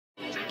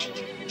You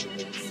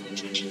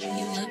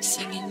love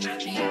singing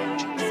with me.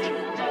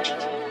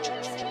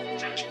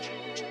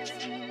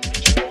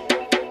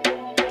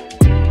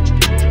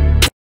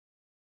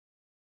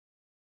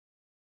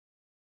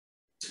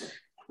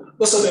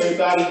 What's up,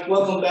 everybody?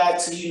 Welcome back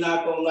to You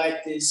Not Gonna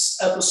Like This,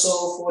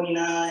 episode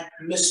 49,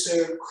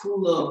 Mr.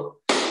 Kulo,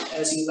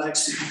 as he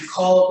likes to be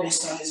called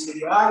based on his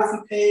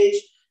videography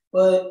page.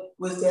 But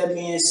with that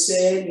being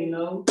said,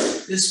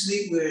 this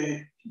week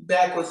we're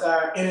back with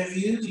our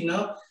interviews,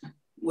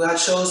 where I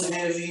chose to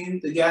interview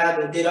the guy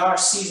that did our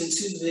season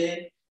 2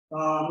 vid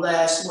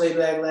way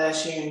back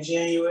last year in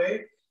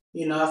January.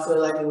 I feel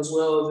like it was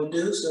well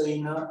overdue, so,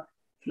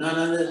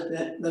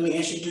 let me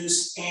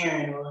introduce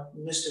Aaron, or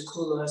Mr.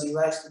 Kulo, as he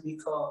likes to be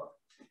called.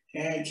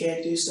 Aaron,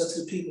 can't do stuff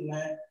to the people,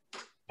 man.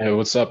 Hey,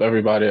 what's up,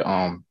 everybody?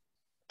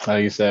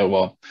 Like you said,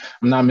 well,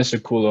 I'm not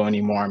Mr. Kulo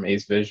anymore. I'm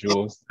Ace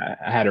Vizualz.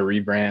 I had a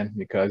rebrand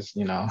because,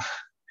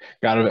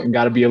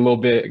 gotta be a little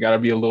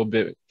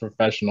bit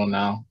professional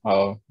now,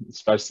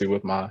 especially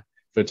with my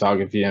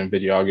photography and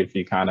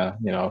videography kind of,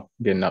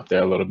 getting up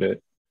there a little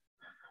bit.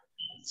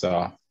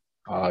 So,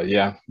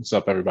 yeah, what's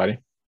up, everybody?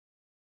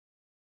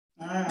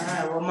 All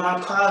right, well, my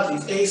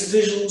apologies. Ace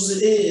Vizualz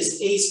it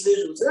is. Ace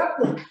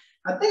Vizualz.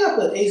 I think I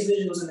put Ace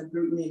Vizualz in the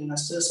group meeting. I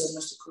still said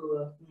Mr.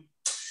 Kulo.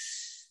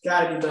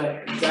 Gotta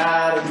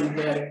be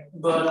better.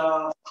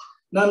 But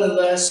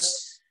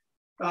nonetheless,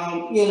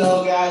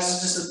 guys,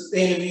 it's just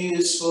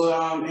interviews for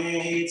Aaron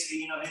here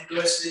to,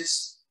 endorse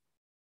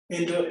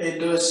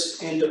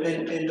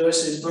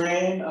his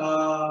brand.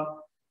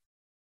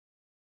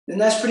 And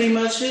that's pretty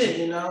much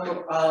it,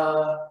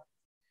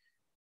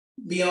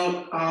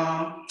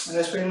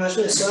 that's pretty much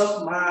it.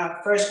 So my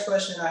first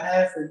question I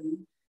have for you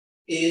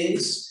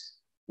is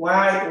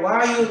why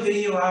are you a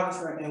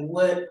videographer, and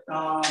what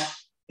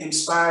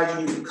inspired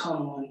you to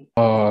become one?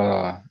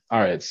 All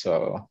right,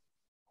 so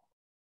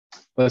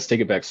let's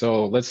take it back.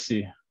 So let's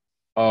see.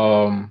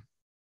 Why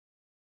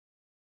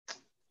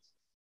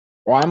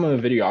I'm a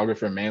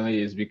videographer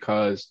mainly is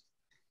because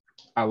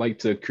I like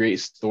to create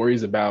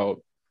stories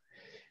about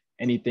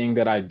anything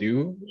that I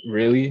do,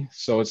 really.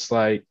 So it's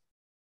like,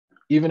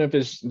 even if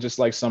it's just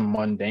like some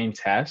mundane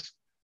task,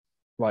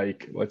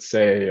 like let's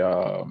say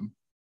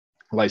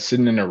like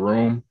sitting in a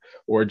room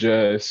or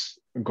just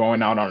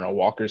going out on a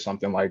walk or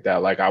something like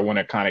that, like I want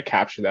to kind of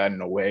capture that in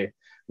a way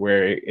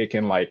where it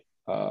can like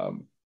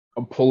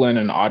pull in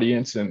an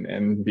audience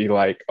and be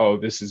like, oh,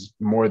 this is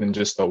more than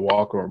just a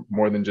walk or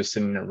more than just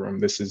sitting in a room.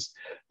 This is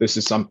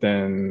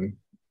something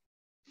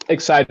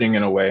exciting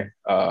in a way.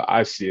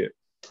 I see it.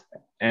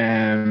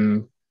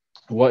 And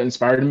what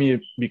inspired me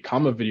to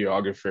become a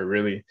videographer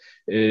really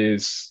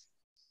is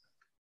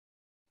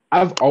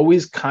I've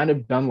always kind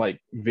of done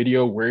like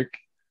video work,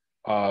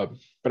 but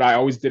I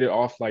always did it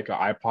off like an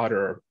iPod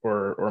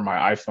or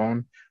my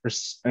iPhone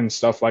and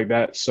stuff like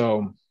that.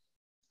 So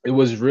it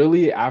was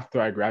really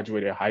after I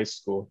graduated high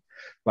school,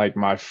 like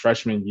my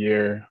freshman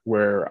year,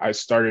 where I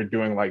started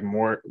doing like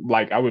more,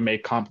 like I would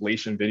make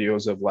compilation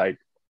videos of like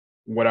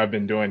what I've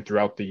been doing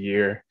throughout the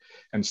year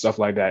and stuff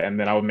like that. And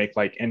then I would make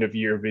like end of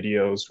year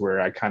videos where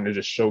I kind of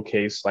just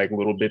showcase like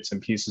little bits and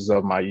pieces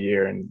of my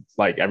year and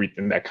like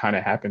everything that kind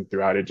of happened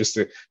throughout it, just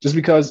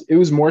because it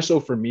was more so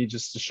for me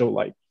just to show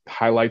like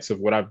highlights of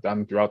what I've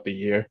done throughout the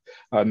year.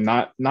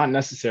 Not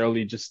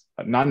necessarily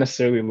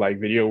like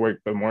video work,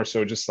 but more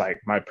so just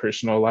like my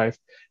personal life.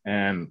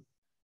 And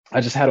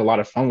I just had a lot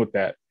of fun with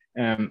that.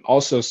 And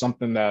also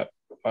something that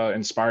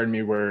inspired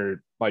me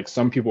were like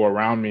some people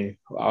around me.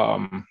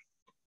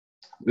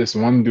 This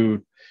one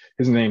dude,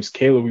 his name's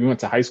Caleb. We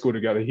went to high school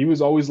together. He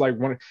was always like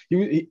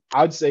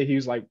I'd say he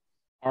was like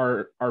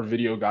our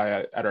video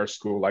guy at our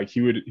school. Like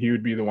he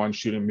would be the one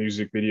shooting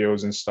music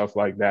videos and stuff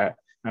like that.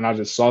 And I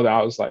just saw that.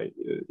 I was like,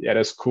 yeah,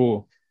 that's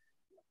cool.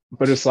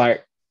 But it's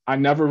like I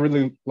never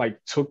really like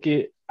took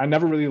it. I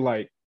never really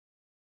like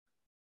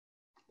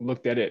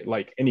looked at it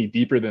like any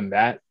deeper than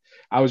that.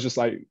 I was just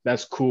like,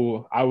 that's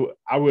cool. I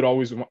would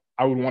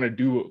want to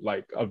do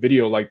like a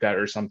video like that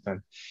or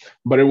something.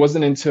 But it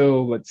wasn't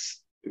until it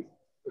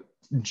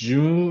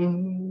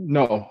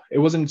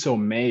wasn't until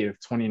May of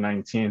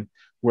 2019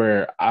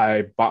 where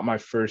I bought my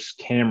first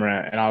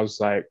camera, and I was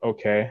like,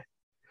 okay,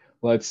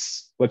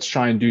 let's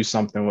try and do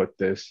something with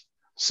this.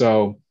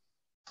 So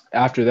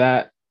after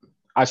that,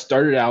 I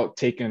started out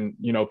taking,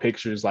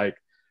 pictures. Like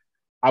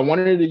I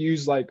wanted to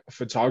use like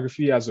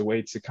photography as a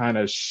way to kind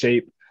of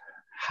shape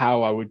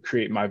how I would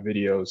create my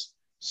videos.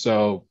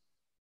 So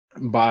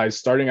by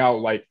starting out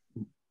like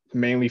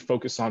mainly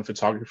focused on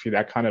photography,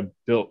 that kind of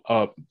built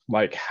up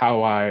like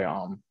how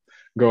I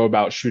go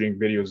about shooting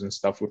videos and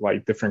stuff with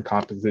like different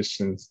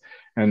compositions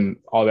and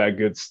all that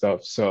good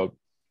stuff. So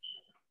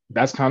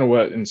that's kind of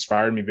what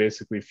inspired me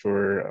basically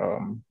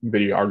for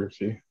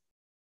videography.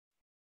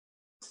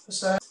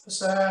 That's all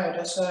right.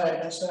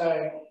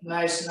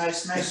 Nice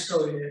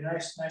story there.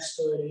 Nice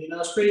story there.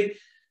 It's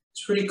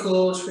pretty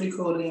cool. It's pretty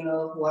cool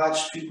to,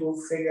 watch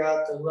people figure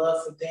out the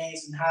love for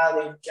things and how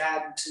they've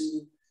gotten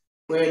to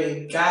where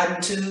they've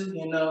gotten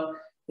to.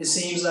 It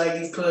seems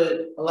like you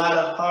put a lot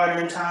of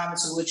hard-earned time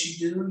into what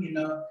you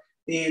do.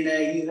 being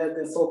that you have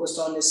been focused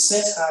on this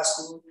since high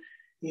school.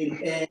 And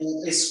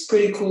it's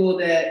pretty cool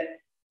that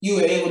you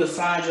were able to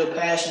find your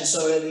passion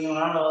so early on.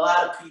 I know a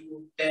lot of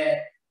people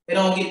that they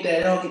don't get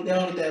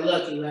that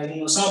lucky.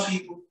 Like, some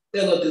people,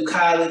 they'll go through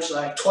college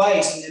like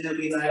twice and then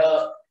they'll be like,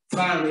 oh,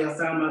 finally I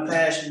found my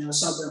passion or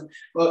something,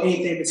 or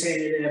anything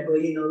pertaining to that.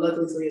 But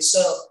luckily for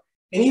yourself,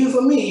 and even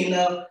for me,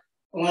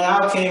 when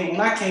I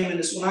came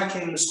into school,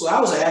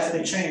 I was an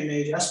athletic training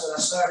major. That's what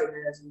I started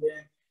as, and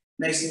then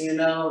next thing you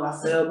know, I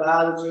failed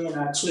biology and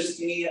I switched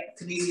to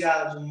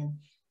kinesiology. And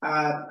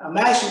I'm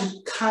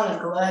actually kind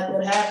of glad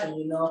that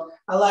happened.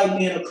 I like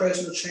being a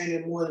personal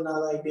trainer more than I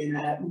like being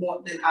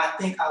more than I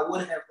think I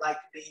would have liked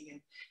being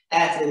an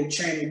athletic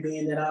trainer,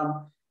 being that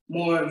I'm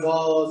more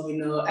involved.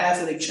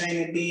 Athletic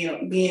training,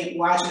 being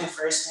watching it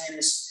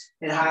firsthand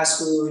in high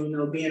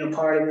school. Being a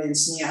part of it and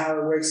seeing how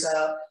it works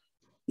out.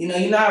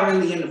 You're not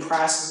really in the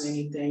process of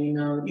anything.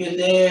 You're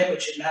there,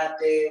 but you're not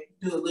there. You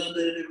do a little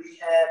bit of the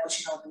rehab, but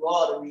you don't do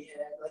all the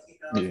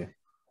rehab. Yeah.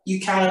 You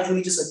kind of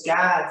really just a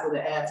guide for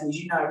the athletes.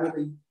 You're not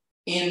really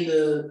in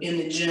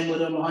the gym with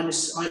them 100%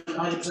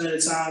 of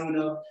the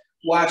time,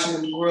 watching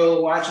them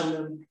grow, watching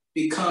them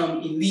become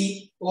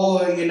elite,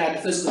 or you're not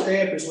the physical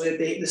therapist where if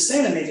they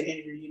sustain a major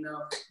injury,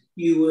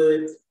 you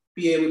would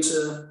be able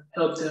to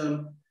help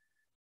them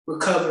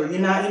recover. You're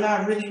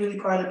not really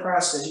part of the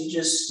process.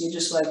 You're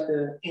just like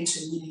the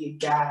intermediate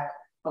guide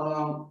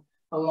along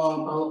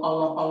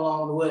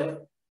the way.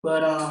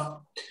 But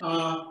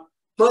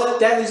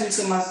that leads me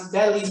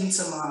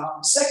to my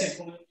second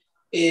point.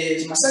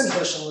 My second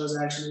question was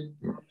actually,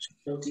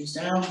 wrote these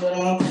down,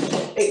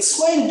 but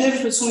explain the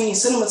difference between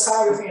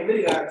cinematography and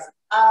videography.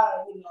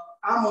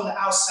 I'm on the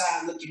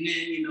outside looking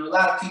in. A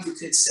lot of people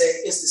could say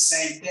it's the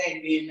same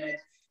thing, being that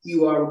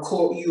you are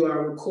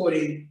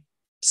recording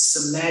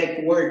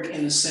cinematic work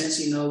in a sense.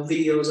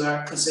 Videos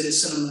are considered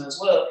cinema as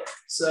well.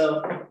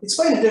 So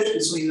explain the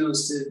difference between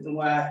those two and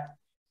why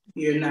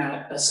you're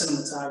not a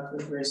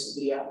cinematographer versus a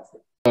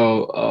videographer.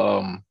 So,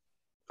 all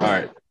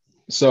right.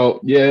 So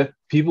yeah,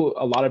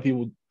 a lot of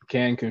people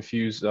can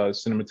confuse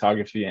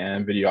cinematography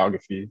and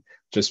videography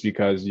just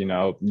because,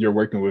 you're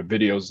working with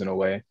videos in a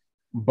way.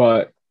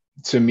 But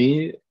to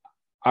me,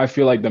 I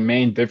feel like the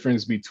main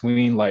difference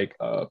between like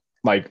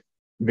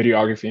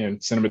videography and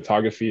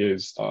cinematography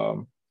is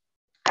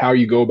how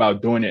you go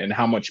about doing it and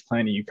how much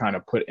planning you kind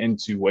of put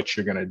into what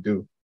you're going to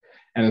do.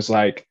 And it's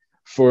like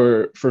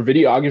for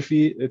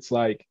videography, it's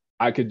like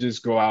I could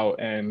just go out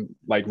and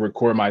like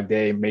record my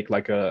day, make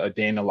like a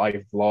day in the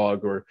life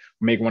vlog, or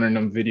make one of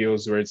them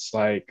videos where it's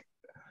like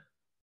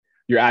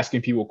you're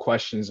asking people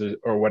questions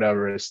or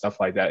whatever, stuff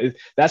like that.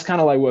 That's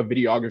kind of like what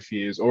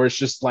videography is. Or it's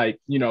just like,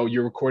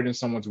 you're recording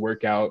someone's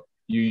workout,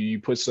 you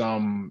put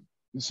some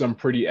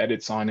pretty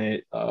edits on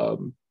it,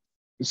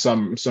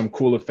 some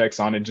cool effects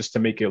on it just to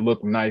make it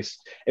look nice.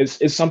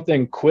 It's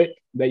something quick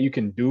that you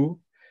can do.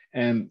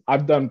 And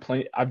I've done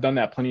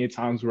that plenty of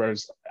times,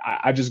 whereas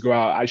I just go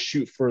out, I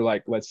shoot for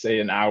like, let's say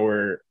an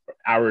hour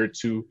or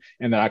two,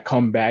 and then I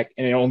come back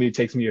and it only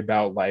takes me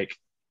about like,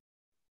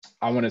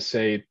 I want to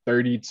say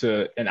 30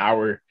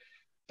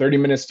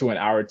 minutes to an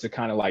hour to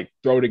kind of like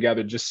throw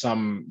together just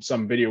some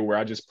video where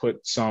I just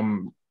put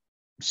some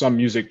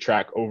music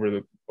track over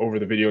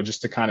the video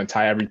just to kind of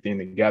tie everything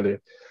together.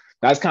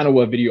 That's kind of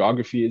what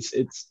videography is.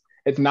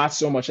 It's not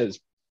so much as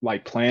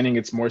like planning,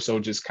 it's more so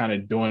just kind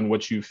of doing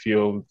what you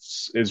feel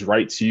is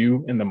right to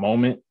you in the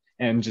moment,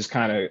 and just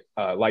kind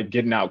of like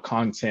getting out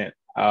content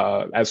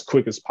as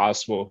quick as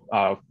possible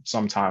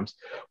sometimes.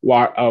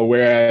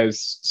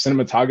 Whereas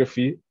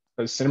cinematography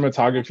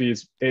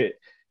is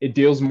it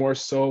deals more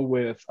so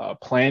with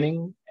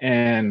planning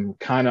and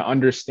kind of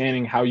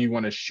understanding how you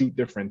want to shoot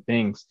different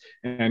things.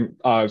 And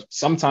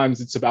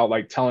sometimes it's about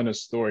like telling a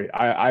story.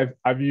 I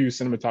view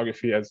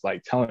cinematography as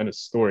like telling a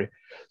story.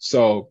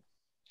 So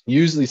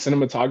usually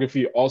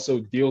cinematography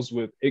also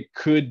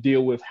could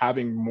deal with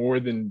having more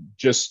than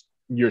just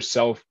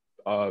yourself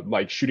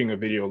like shooting a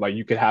video. Like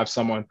you could have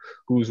someone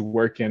who's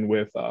working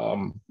with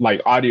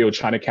like audio,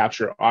 trying to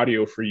capture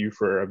audio for you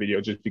for a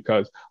video, just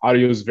because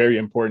audio is very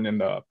important in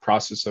the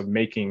process of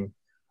making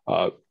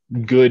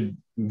good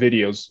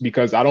videos,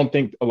 because I don't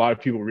think a lot of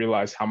people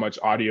realize how much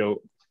audio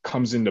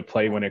comes into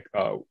play when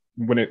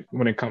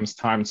it comes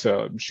time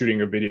to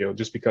shooting a video.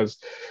 Just because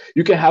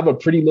you can have a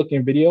pretty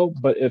looking video,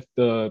 but if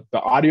the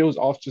audio is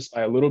off just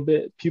by a little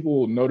bit, people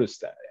will notice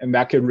that, and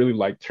that could really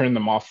like turn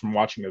them off from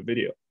watching a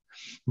video.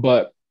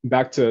 But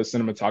back to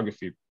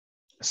cinematography.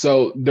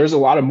 So there's a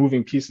lot of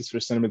moving pieces for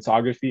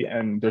cinematography,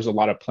 and there's a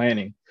lot of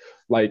planning.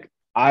 Like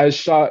I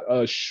shot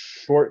a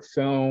short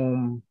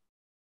film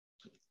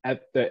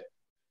at the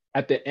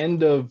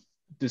end of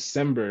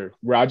December,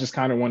 where I just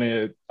kind of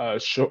wanted to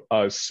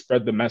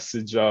spread the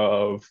message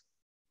of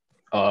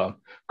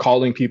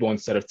calling people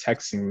instead of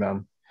texting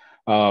them,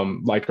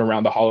 like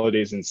around the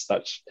holidays and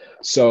such.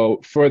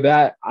 So for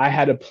that, I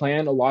had to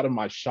plan a lot of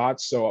my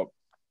shots. So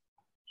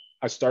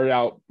I started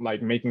out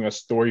like making a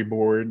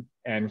storyboard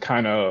and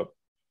kind of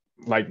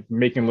like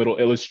making little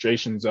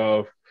illustrations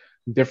of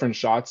different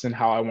shots and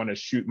how I want to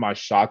shoot my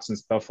shots and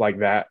stuff like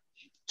that,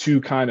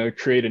 to kind of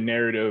create a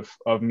narrative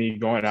of me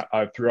going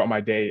throughout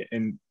my day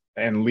and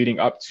leading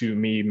up to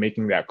me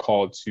making that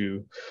call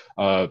to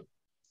a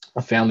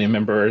family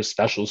member, or a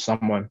special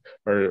someone,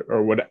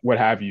 or what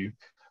have you.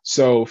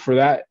 So for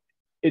that,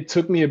 it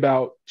took me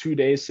about 2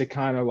 days to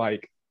kind of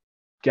like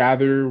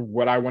gather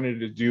what I wanted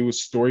to do,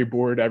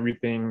 storyboard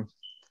everything,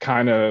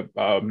 kind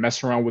of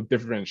mess around with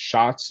different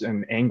shots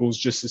and angles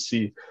just to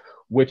see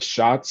which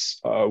shots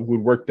would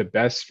work the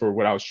best for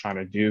what I was trying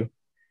to do.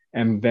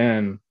 And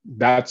then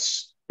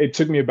it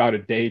took me about a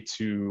day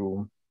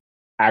to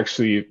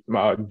actually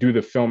do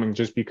the filming,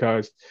 just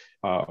because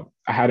I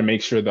had to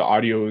make sure the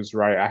audio is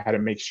right. I had to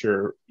make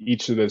sure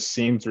each of the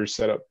scenes were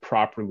set up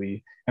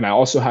properly. And I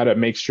also had to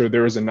make sure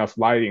there was enough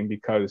lighting,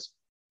 because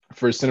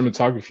for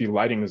cinematography,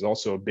 lighting is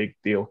also a big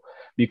deal,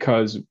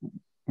 because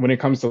when it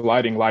comes to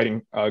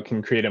lighting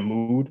can create a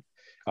mood.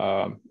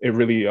 It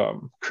really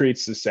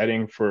creates the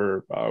setting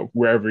for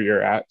wherever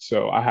you're at.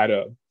 So I had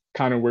to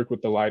kind of work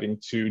with the lighting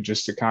too,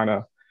 just to kind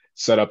of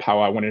set up how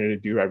I wanted to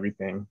do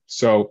everything.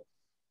 So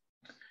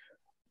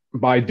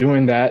by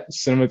doing that,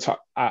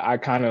 I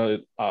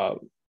kind of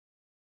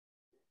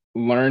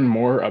learned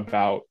more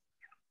about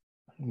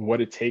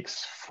what it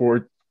takes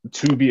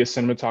to be a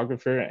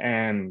cinematographer.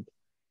 And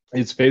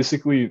it's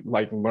basically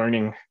like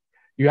learning.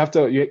 You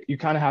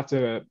kind of have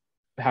to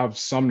have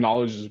some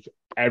knowledge of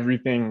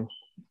everything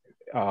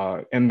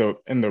in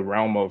the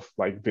realm of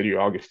like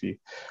videography.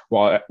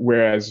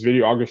 Whereas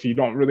videography, you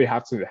don't really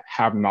have to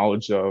have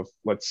knowledge of,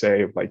 let's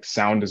say, like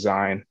sound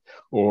design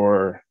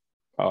or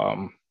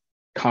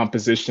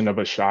composition of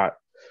a shot,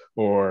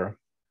 or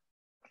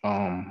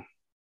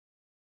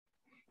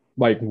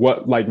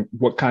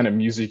what kind of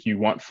music you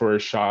want for a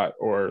shot,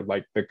 or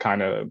like the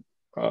kind of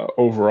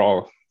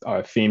overall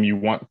theme you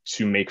want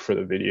to make for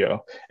the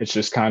video. It's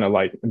just kind of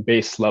like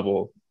base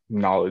level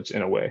knowledge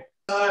in a way.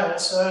 All right,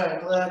 that's all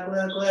right.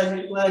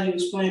 Glad you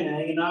explained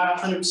that. You know, I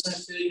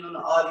 100% feel you on the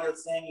audio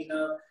thing. You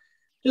know,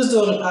 just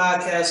doing the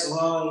podcast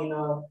alone, you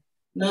know,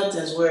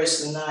 nothing's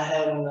worse than not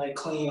having like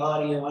clean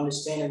audio,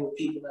 understanding what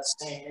people are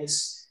saying.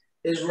 It's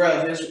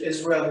rough.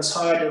 It's rough. It's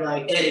hard to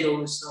like edit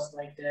over stuff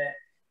like that.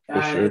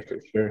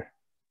 For sure.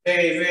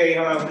 Very, very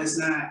hard, but it's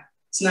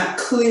not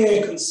clear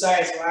and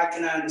concise where I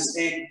can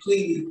understand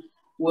completely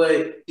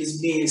what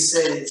is being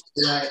said.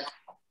 Like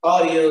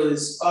audio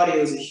is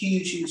a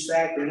huge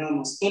factor in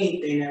almost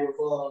anything that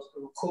revolves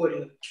the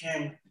recording of the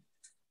camera.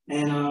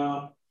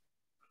 And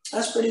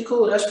that's pretty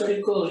cool.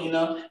 You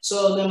know.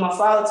 So then my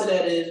follow to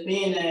that is,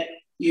 being that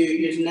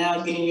you're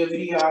now getting your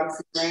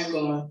videography brand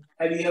going,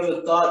 have you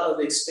ever thought of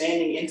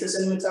expanding into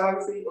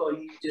cinematography, or are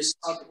you just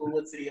comfortable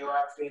with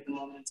videography at the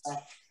moment in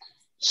time?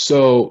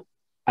 So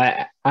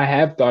I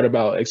have thought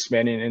about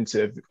expanding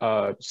into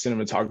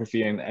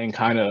cinematography, and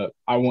kind of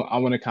I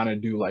want to kind of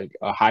do like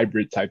a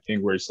hybrid type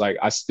thing, where it's like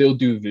I still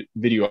do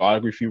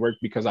videography work,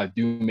 because I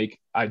do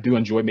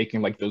enjoy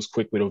making like those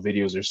quick little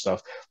videos or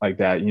stuff like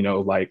that, you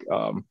know, like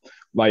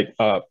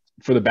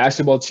for the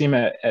basketball team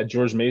at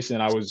George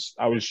Mason, I was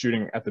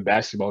shooting at the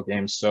basketball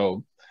game.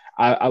 So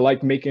I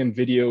like making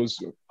videos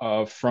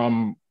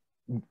from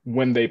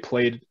when they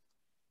played.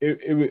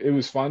 It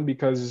was fun,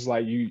 because it's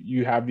like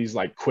you have these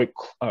like quick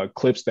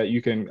clips that you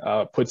can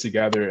put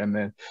together, and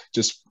then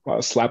just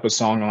slap a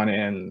song on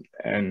it,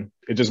 and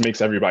it just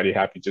makes everybody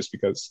happy, just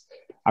because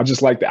I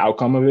just like the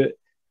outcome of it.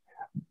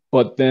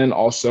 But then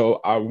also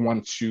I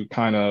want to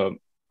kind of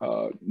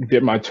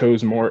dip my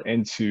toes more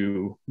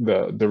into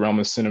the realm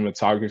of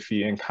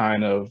cinematography, and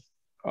kind of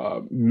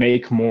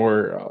make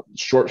more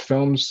short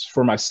films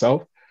for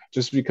myself,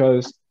 just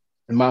because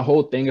my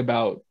whole thing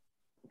about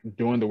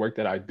doing the work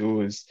that I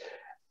do is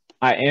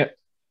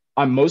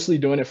I'm mostly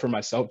doing it for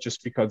myself,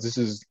 just because this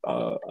is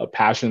a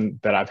passion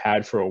that I've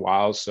had for a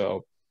while.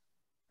 So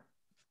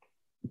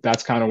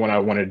that's kind of what I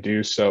want to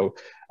do. So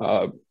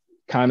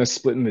kind of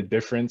splitting the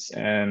difference,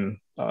 and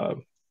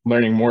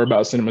learning more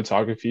about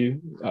cinematography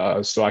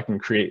so I can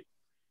create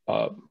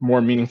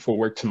more meaningful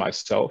work to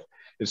myself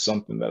is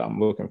something that I'm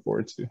looking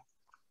forward to.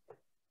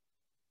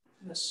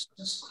 That's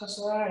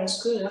all right.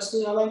 That's good.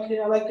 I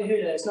like to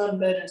hear that. It's nothing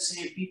better than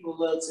seeing people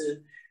love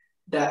to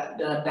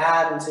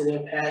dive into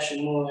their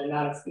passion more, and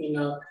not, you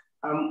know,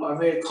 I'm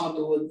very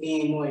comfortable with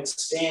being more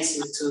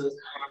expansive to,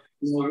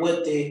 you know,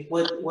 what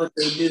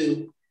they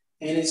do.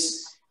 And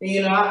it's,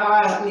 you know,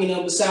 I you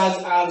know,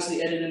 besides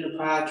obviously editing the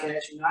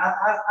podcast, you know,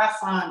 I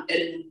find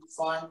editing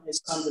fun.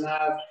 It's something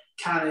I've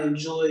kind of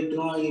enjoyed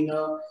doing. You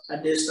know, I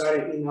did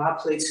start, you know, I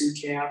play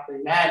 2K, I play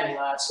Madden a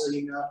lot, so,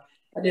 you know,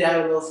 I did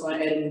have a little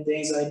fun editing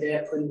things like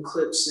that, putting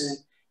clips and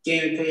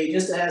gaming page,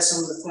 just to have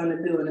some of the fun to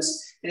do. And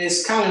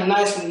it's kind of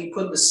nice when you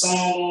put the song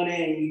on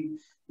it and you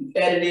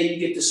edit it, you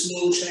get the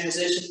smooth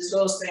transitions.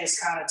 Those things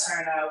kind of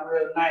turn out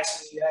real nice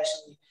when you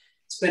actually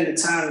spend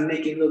the time to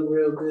make it look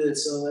real good.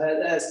 So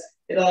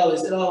it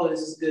always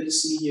is good to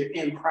see your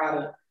end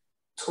product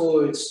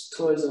towards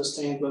those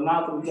things. But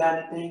Malcolm, you got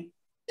anything?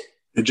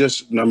 It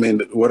just, I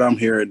mean, what I'm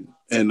hearing,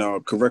 and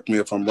correct me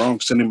if I'm wrong,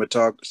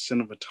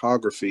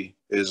 cinematography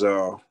is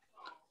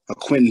a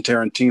Quentin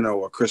Tarantino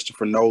or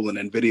Christopher Nolan,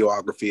 and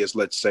videography is,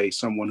 let's say,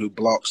 someone who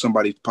blocks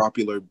somebody's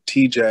popular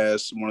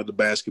T-Jazz, one of the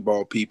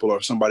basketball people,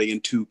 or somebody in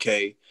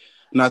 2K.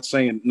 Not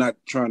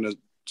trying to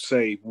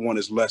say one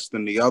is less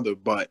than the other,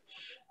 but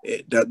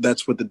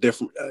that's what the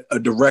different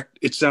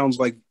it sounds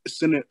like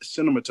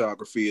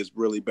cinematography is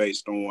really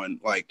based on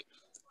like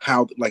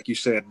how, like you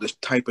said, the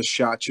type of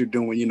shots you're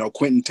doing. You know,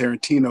 Quentin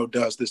Tarantino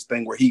does this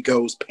thing where he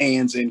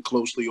pans in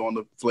closely on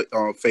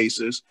the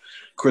faces.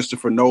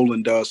 Christopher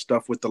Nolan does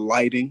stuff with the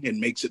lighting and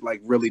makes it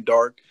like really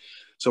dark.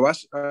 So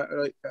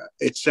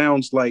it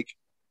sounds like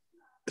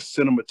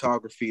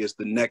cinematography is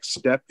the next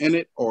step in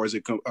it, or is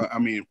it?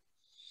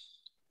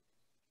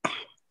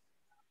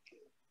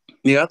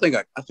 Yeah, I think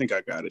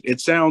I got it.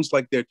 It sounds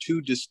like they're two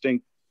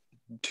distinct.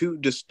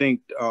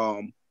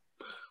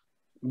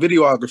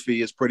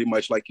 Videography is pretty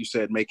much like you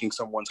said, making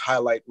someone's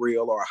highlight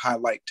reel or a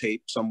highlight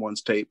tape,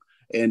 someone's tape,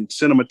 and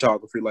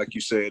cinematography, like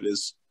you said,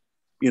 is,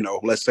 you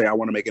know, let's say I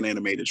want to make an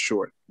animated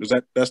short.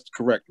 That's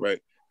correct, right?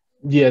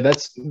 Yeah,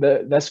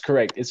 that's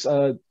correct. It's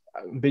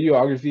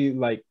videography.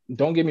 Like,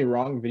 don't get me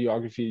wrong,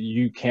 videography,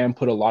 you can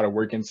put a lot of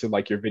work into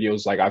like your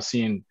videos. Like, I've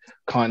seen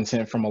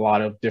content from a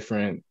lot of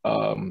different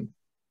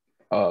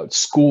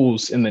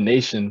schools in the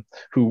nation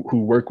who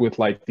work with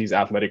like these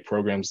athletic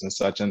programs and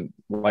such, and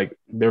like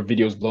their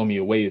videos blow me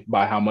away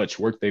by how much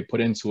work they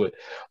put into it.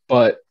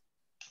 But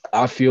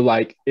I feel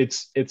like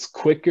it's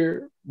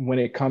quicker when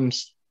it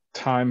comes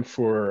time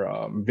for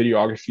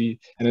videography,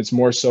 and it's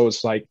more so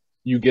it's like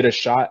you get a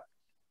shot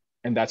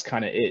and that's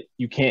kind of it.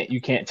 You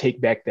can't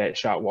take back that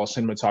shot. While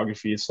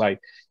cinematography, it's like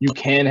you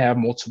can have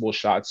multiple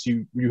shots.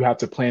 You have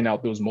to plan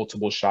out those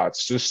multiple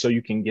shots just so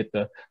you can get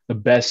the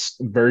best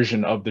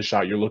version of the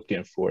shot you're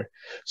looking for.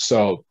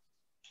 So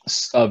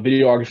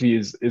videography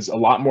is a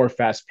lot more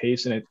fast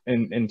paced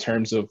in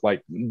terms of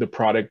like the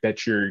product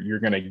that you're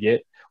gonna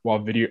get. While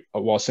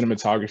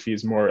cinematography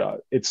is more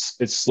it's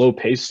slow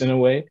paced in a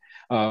way,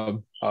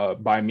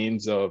 by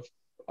means of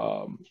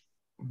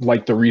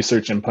like the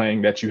research and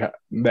planning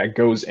that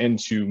goes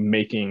into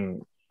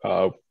making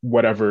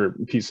whatever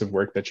piece of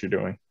work that you're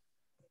doing.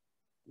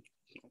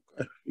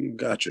 Okay.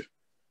 Gotcha.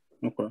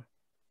 Okay.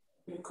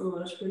 Pretty cool.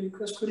 That's pretty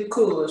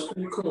cool. That's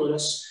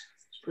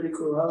pretty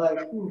cool. I like.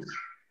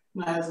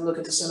 Might have to look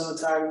at the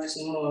cinematography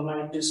some more.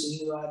 Might do some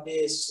new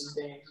ideas, some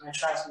things. Might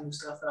try some new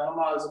stuff out. I'm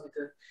always looking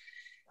to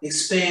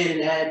expand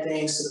and add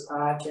things to the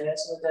podcast.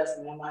 So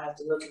definitely, I might have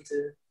to look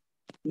into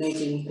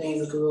making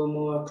things look a little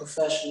more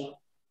professional.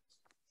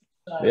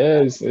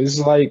 Yeah, it's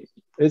like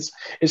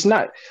it's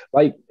not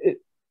like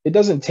it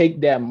doesn't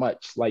take that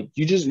much. Like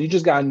you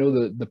just gotta know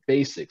the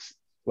basics.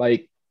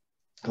 Like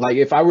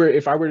if I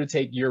were to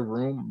take your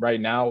room right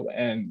now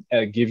and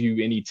give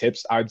you any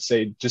tips, I'd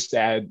say just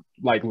add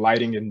like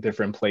lighting in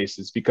different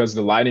places, because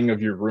the lighting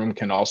of your room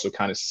can also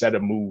kind of set a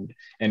mood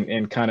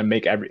and kind of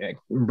make everything,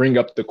 bring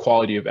up the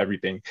quality of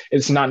everything.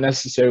 It's not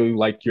necessarily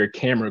like your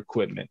camera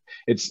equipment.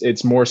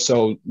 It's more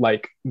so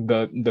like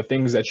the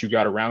things that you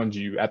got around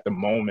you at the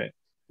moment.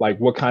 Like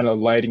what kind of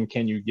lighting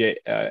can you get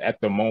at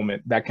the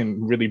moment that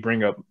can really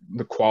bring up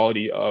the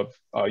quality of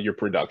your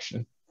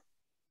production.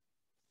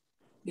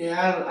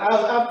 Yeah,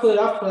 I put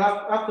a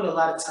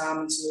lot of time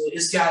into it.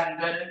 It's gotten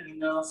better, you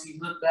know. If you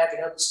look back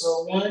at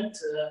episode 1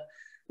 to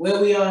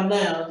where we are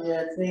now,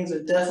 yeah, things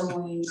have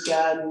definitely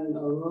gotten a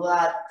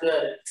lot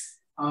better.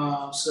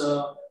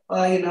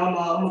 You know,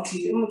 I'm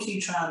gonna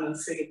keep trying to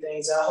figure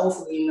things out.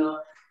 Hopefully, you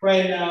know,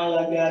 right now all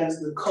I got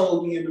is the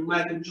Kobe and the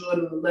Michael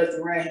Jordan on the left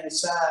and right hand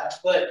side.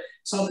 But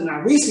something I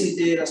recently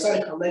did, I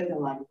started collecting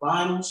like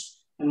vinyls,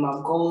 and my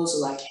goal is to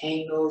like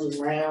hang those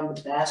around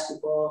the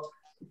basketball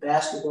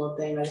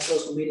thing. Like, so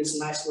it's gonna be this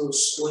nice little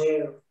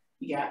square.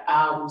 You got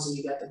albums and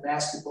you got the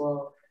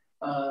basketball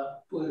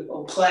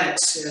or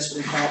plaques. Yeah, that's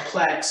what they call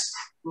plaques,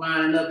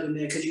 lining up in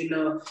there. Because you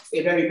know,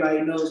 if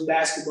everybody knows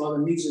basketball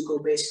and music go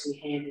basically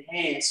hand in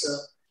hand. So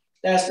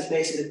that's the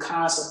basic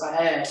concept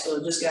I have.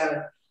 So just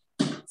gotta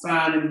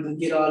find and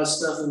get all the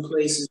stuff in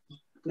place and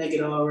make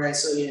it all right.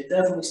 So yeah,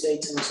 definitely stay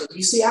tuned. So if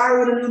you see I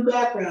wrote a new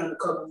background a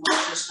couple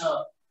months, just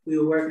know we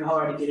were working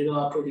hard to get it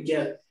all put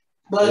together.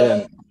 But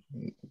yeah.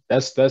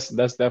 That's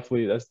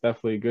definitely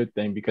a good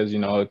thing, because you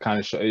know it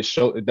kind of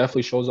it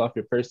definitely shows off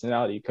your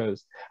personality,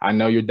 because I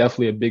know you're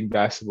definitely a big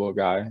basketball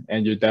guy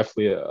and you're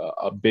definitely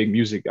a big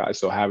music guy,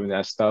 so having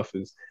that stuff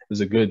is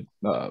a good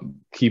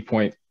key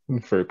point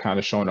for kind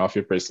of showing off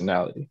your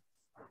personality.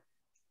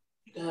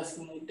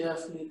 Definitely.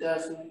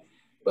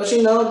 But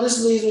you know,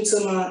 this leads me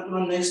to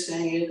my next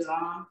thing is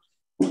a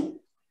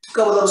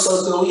couple of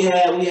episodes ago we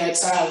had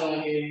Tyler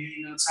on here.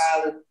 You know,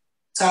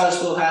 Tyler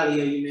spoke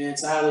highly of you, man.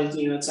 Tyler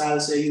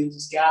said you was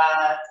this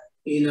guy.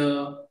 You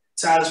know,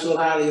 Tyler spoke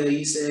highly of you.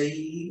 He said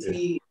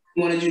he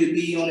wanted you to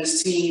be on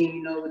his team,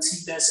 you know, with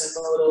T.Benson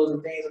photos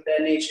and things of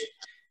that nature.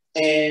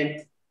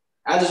 And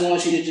I just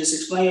want you to just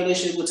explain your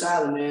relationship with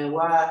Tyler, man.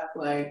 Why,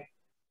 like,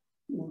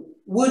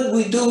 we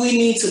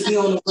need to be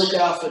on the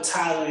lookout for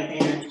Tyler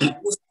and Aaron?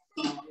 What's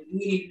going on? We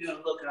need to be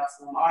on the lookout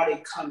for them. Are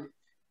they coming?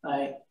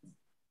 Like,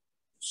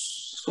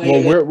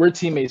 well, we're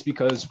teammates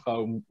because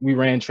we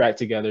ran track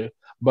together,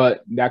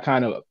 but that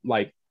kind of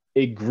like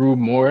it grew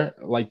more,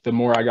 like the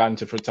more I got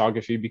into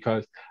photography,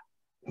 because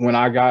when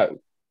I got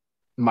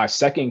my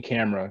second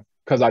camera,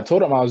 because I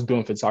told him I was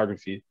doing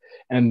photography,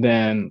 and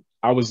then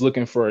I was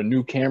looking for a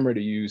new camera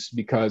to use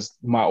because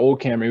my old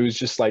camera, it was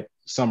just like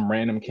some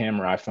random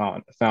camera I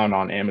found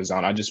on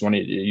Amazon. I just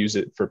wanted to use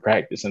it for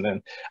practice. And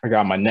then I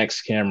got my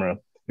next camera.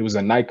 It was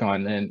a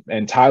Nikon,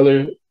 and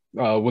Tyler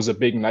was a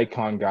big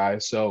Nikon guy.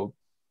 So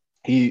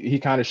he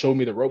kind of showed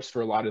me the ropes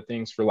for a lot of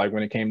things, for like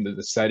when it came to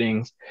the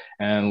settings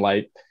and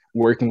like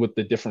working with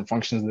the different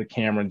functions of the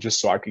camera, just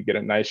so I could get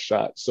a nice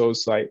shot. So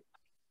it's like,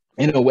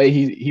 in a way,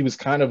 he was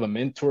kind of a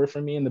mentor for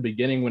me in the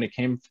beginning when it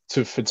came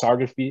to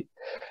photography.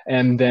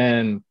 And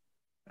then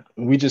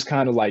we just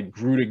kind of like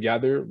grew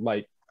together.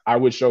 Like I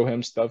would show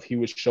him stuff, he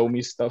would show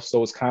me stuff.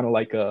 So it's kind of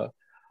like a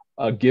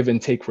give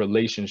and take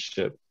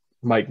relationship.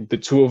 Like the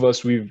two of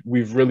us, we've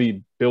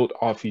really built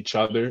off each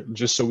other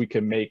just so we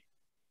can make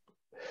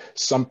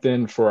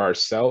something for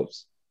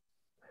ourselves.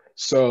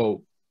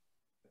 So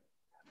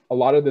a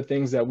lot of the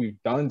things that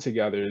we've done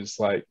together is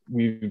like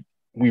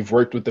we've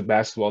worked with the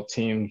basketball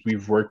teams,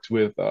 we've worked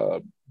with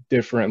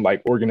different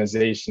like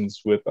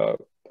organizations, with the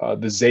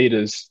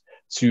Zetas,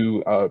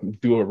 to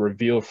do a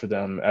reveal for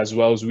them, as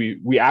well as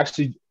we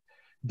actually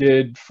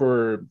did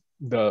for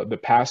the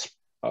past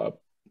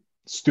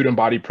student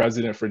body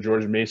president for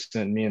George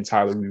Mason. Me and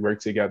Tyler, we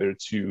worked together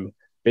to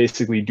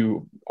basically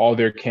do all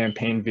their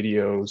campaign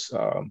videos,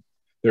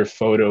 their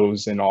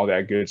photos, and all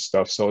that good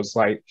stuff. So it's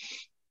like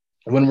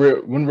when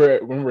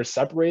we're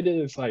separated,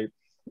 it's like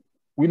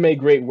we make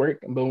great work,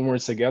 but when we're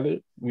together,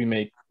 we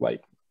make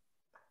like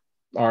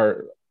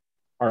our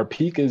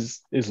peak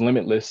is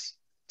limitless,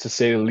 to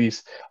say the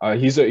least.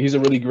 He's a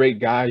really great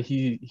guy.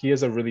 He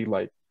has a really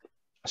like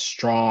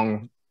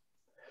strong.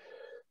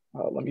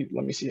 Let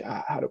me see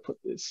how to put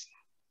this.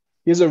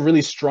 He has a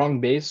really strong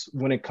base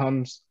when it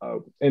comes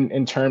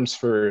in terms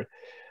for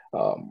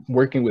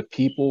working with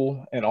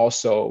people, and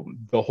also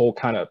the whole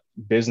kind of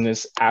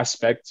business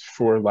aspect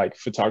for like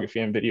photography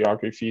and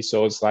videography.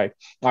 So it's like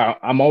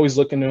I'm always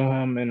looking to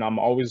him, and I'm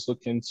always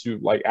looking to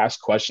like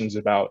ask questions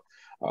about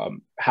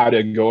how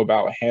to go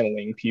about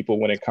handling people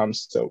when it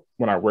comes to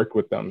when I work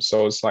with them.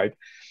 So it's like,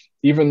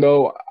 even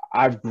though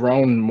I've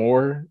grown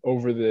more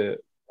over the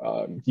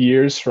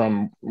years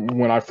from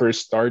when I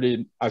first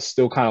started, I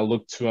still kind of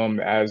look to him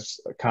as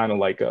kind of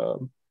like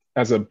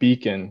as a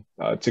beacon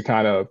to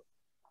kind of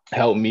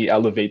help me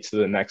elevate to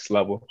the next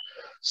level.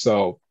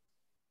 So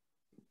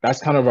that's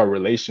kind of our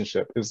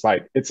relationship. It's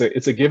like it's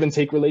a give and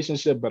take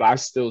relationship, but I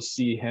still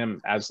see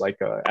him as like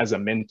as a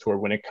mentor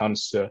when it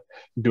comes to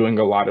doing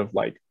a lot of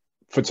like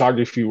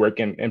photography work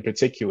in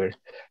particular,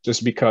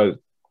 just because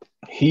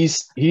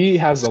he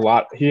has a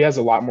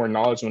lot more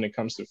knowledge when it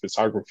comes to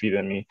photography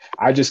than me.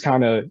 I just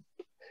kind of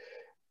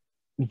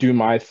do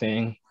my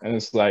thing, and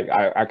it's like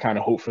I kind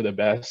of hope for the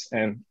best,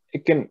 and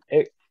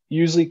it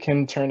usually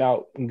can turn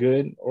out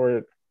good,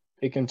 or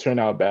it can turn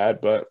out bad,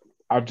 but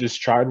I've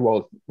just tried.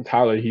 Well,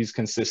 Tyler, he's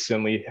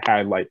consistently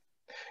had like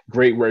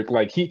great work.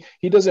 Like he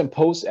doesn't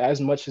post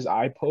as much as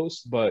I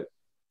post, but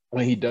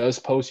when he does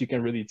post, you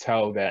can really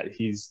tell that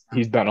he's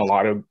done a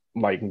lot of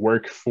like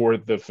work for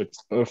the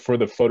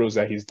photos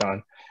that he's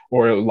done,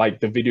 or like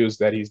the videos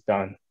that he's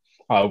done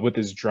with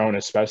his drone,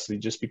 especially,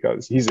 just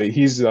because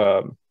he's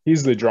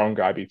the drone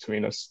guy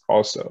between us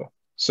also.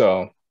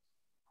 So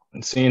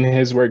seeing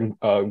his work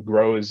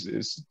grow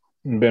is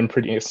been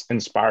pretty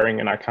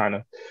inspiring, and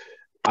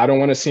I don't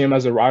want to see him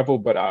as a rival,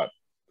 but I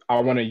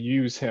want to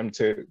use him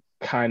to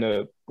kind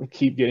of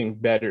keep getting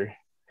better,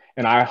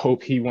 and I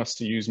hope he wants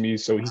to use me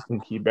so he can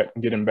keep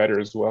getting better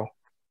as well.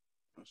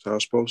 That's how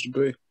it's supposed to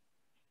be.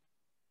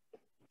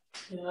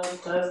 Yeah,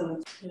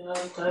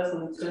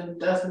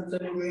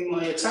 definitely agree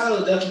more. Yeah,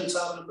 Tyler definitely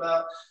talking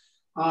about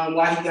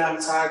why he got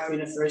photography in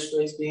the first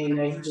place, being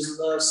that he just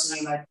loves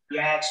seeing like the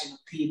reaction of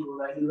people.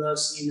 Like he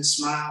loves seeing the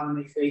smile on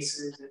their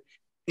faces and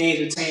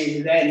things pertaining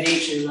to that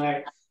nature.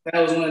 Like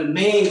that was one of the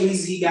main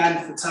reasons he got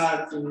into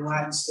photography and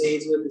why he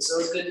stays with it. So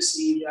it's good to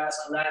see you guys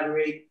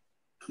collaborate.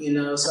 You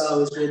know, it's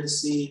always good to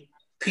see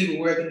people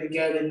working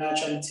together, not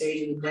trying to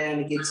take it down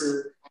to get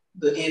to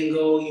the end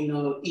goal. You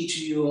know, each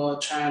of you are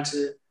trying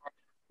to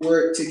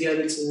work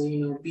together to,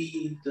 you know,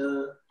 be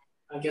the,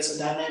 I guess, a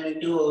dynamic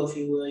duo, if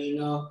you will, you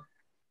know.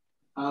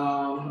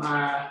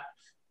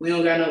 We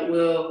don't got no,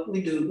 well,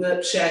 we do, but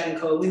Shaq and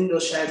Kobe, we can go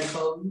Shaq and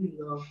Kobe, we can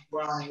go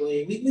Bron and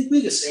Wade.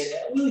 We can say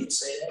that. We can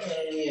say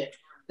that. Yeah.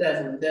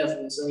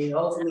 Definitely. So, you know,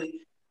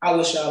 hopefully, I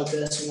wish y'all the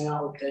best, man. I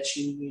hope that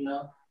you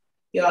know,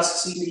 y'all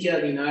succeed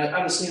together. You know, I've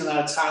been seeing a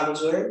lot of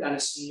Tyler's work.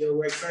 I've seen your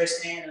work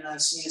firsthand, and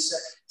I've seen it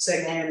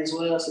secondhand as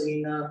well. So,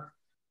 you know,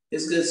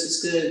 it's good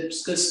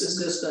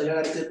stuff. Y'all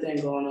got a good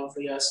thing going on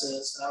for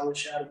yourselves. So I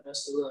wish y'all the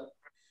best of luck.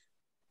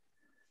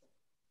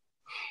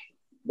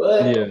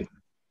 But Yeah.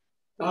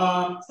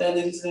 that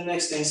leads to the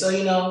next thing. So,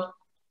 you know,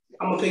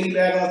 I'm gonna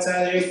piggyback on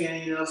Tyler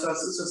again, you know. So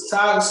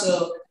Tyler,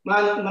 so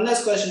my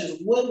next question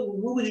is what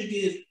would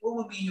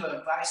be your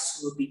advice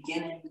to a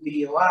beginning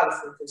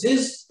videographer? Because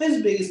his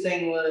biggest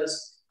thing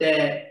was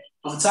that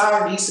on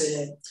photography, he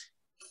said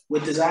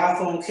with this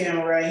iPhone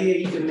camera right here,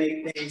 you can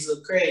make things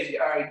look crazy.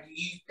 All right, do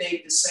you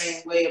think the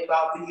same way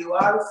about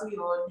videography,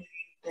 or do you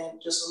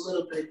think just a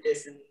little bit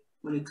differently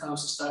when it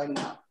comes to starting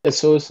out?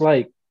 So it's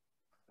like,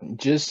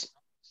 just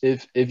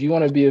if you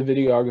want to be a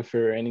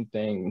videographer or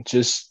anything,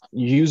 just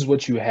use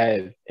what you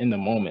have in the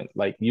moment.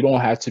 Like, you don't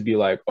have to be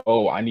like,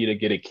 oh, I need to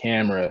get a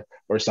camera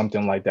or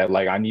something like that.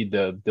 Like, I need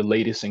the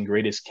latest and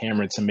greatest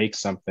camera to make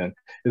something.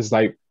 It's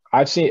like,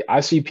 I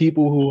see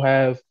people who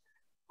have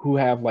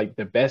like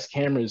the best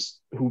cameras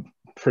who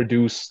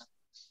produce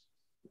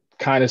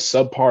kind of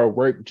subpar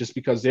work just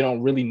because they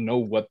don't really know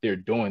what they're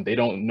doing. They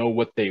don't know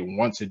what they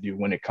want to do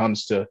when it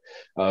comes to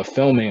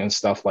filming and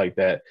stuff like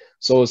that.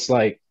 So it's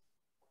like,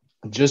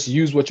 just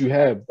use what you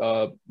have.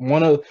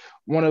 One of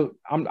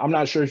I'm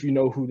not sure if you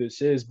know who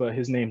this is, but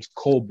his name's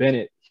Cole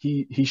Bennett.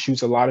 He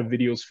shoots a lot of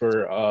videos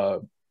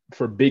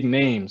for big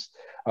names.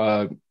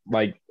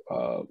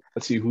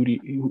 Let's see, who do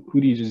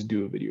you just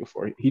do a video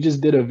for? He just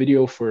did a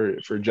video for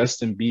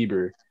Justin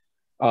Bieber.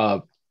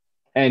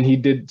 And he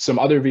did some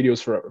other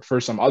videos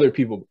for some other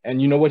people. And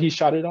you know what he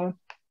shot it on?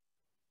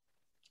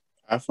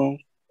 iPhone.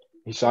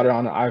 He shot it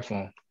on an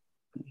iPhone.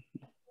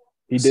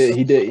 He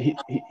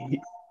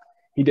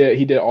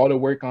did all the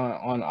work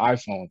on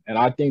iPhone, and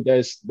I think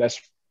that's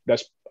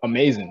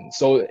amazing.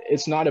 So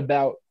it's not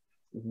about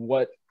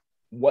what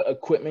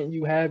equipment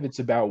you have; it's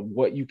about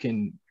what you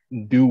can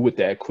do with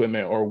that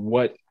equipment, or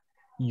what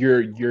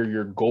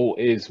your goal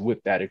is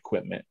with that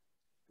equipment.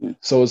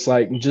 So it's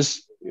like,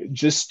 just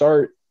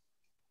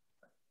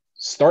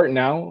start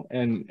now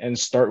and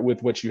start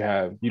with what you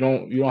have. You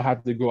don't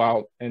have to go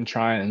out and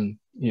try and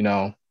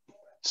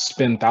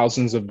spend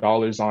thousands of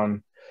dollars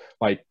on,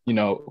 like,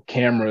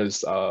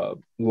 cameras,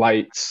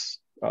 lights,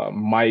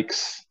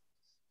 mics,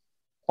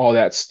 all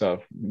that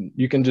stuff.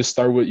 You can just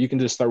start with your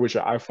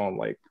iPhone,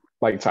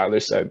 like Tyler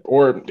said.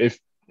 Or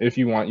if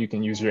you want, you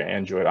can use your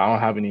Android. I don't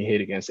have any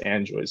hate against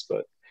Androids,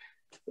 but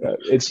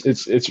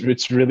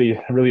it's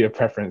really a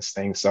preference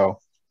thing. So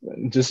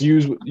just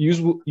use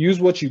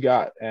what you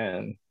got,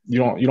 and you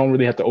don't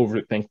really have to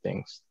overthink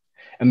things.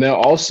 And then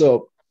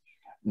also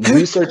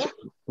research.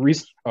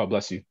 Oh,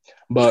 bless you.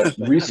 But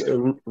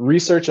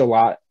research a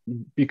lot,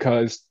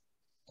 because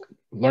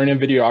learning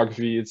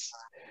videography,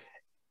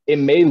 it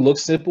may look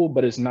simple,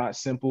 but it's not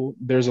simple.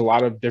 There's a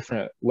lot of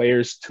different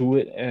layers to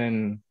it,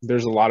 and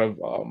there's a lot of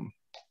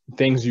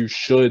things you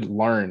should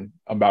learn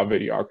about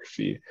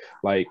videography,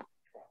 like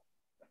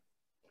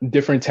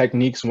different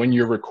techniques when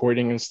you're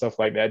recording and stuff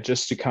like that,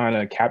 just to kind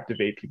of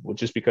captivate people.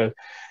 Just because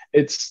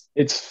it's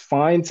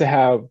fine to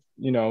have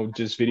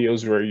just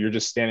videos where you're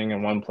just standing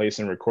in one place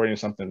and recording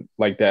something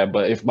like that,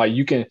 but if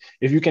you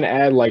can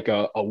add like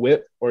a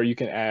whip, or you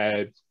can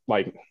add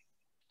like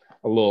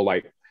a little,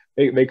 like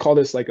they call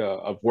this like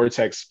a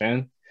vortex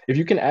spin. If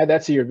you can add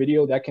that to your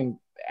video, that can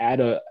add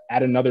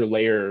another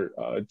layer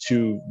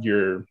to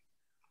your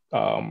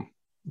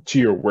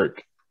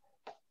work.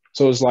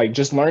 So it's like,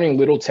 just learning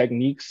little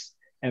techniques,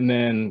 and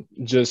then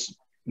just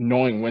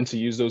knowing when to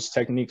use those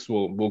techniques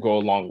will go a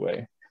long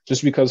way.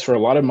 Just because for a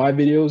lot of my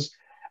videos,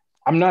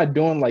 I'm not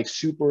doing like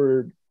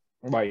super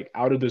like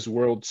out of this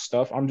world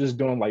stuff. I'm just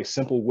doing like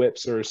simple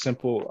whips or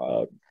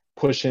simple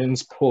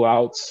push-ins,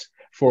 pull-outs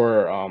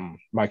for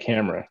my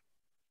camera.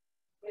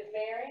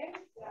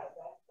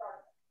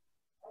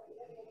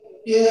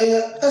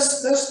 Yeah,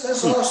 that's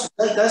awesome.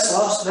 That's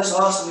awesome. That's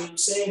awesome.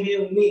 Same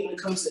here with me when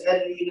it comes to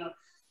editing.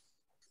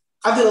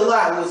 I did a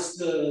lot with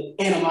the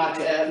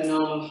Animatica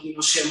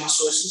app. Share my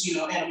sources.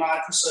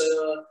 Animatica.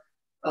 So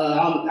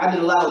I did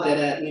a lot with that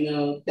app.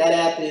 That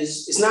app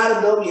it's not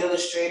Adobe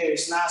Illustrator.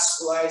 It's not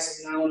Splice.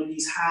 It's not one of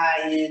these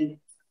high-end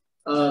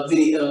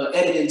video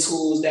editing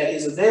tools that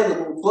is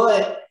available.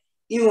 But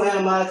even with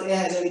Animatica, it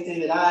has everything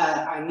that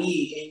I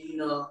need.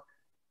 And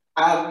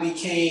I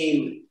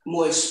became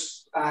more,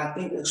 I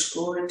think,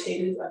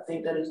 explorative. I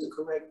think that is the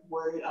correct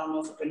word. I don't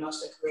know if I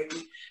pronounced that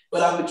correctly,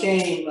 but I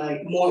became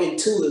like more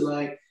intuitive.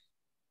 Like,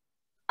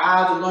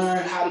 I've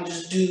learned how to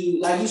just do,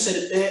 like you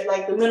said,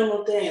 like the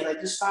minimal thing, like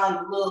just find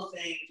the little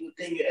things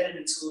within your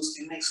editing tools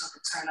can make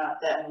something turn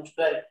out that much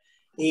better.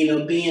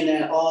 And, being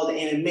that all the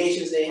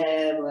animations they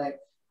have, like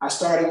I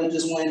started with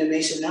just one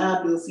animation, now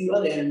I do a few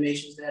other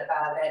animations that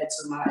I've added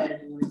to my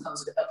editing when it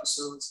comes to the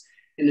episodes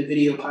in the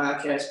video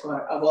podcast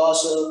part. I've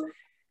also,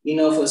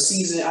 for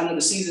season, I know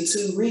the season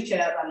 2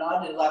 recap, I know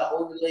I did a lot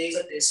of overlays.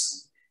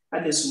 I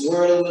did some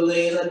word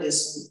overlays, I did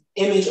some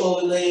image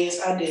overlays,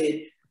 I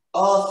did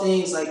all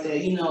things like that,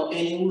 and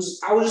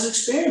I was just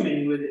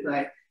experimenting with it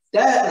like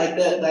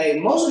that.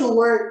 Like most of the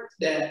work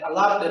that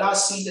I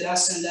see that I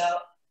send out,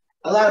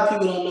 a lot of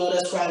people don't know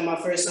that's probably my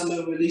first time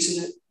ever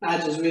releasing it. I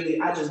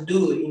just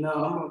do it,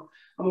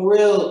 I'm a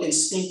real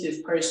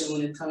instinctive person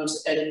when it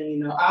comes to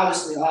editing.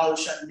 Obviously I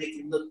always try to make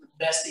it look the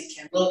best it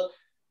can look,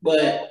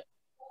 but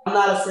I'm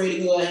not afraid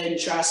to go ahead and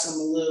try something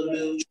a little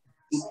new,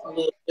 a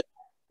little bit.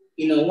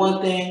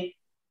 One thing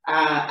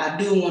I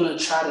do want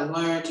to try to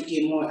learn to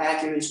get more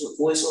accurate with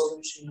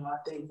voiceovers. I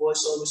think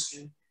voiceovers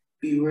can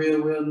be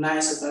real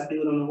nice if I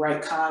do it on the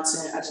right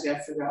content. I just got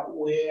to figure out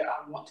where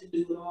I want to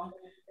do it on.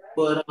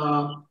 But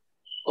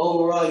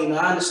overall,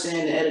 I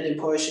understand the editing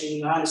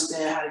portion. I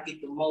understand how to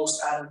get the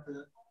most out of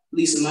the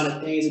least amount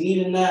of things. And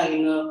even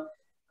now,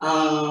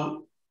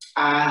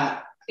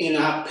 I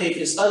pay for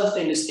this other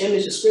thing, this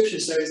image description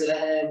service that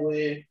I have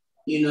where,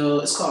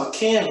 it's called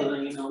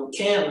Canva. With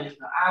Canva,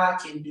 I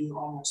can do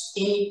almost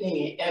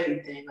anything and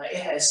everything. Like,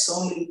 it has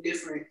so many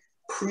different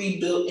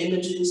pre-built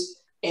images,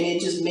 and it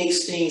just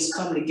makes things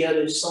come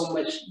together so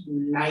much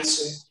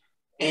nicer.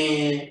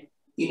 And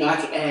I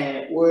can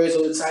add words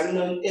over time.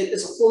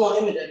 It's a full-on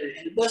image editor.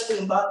 And the best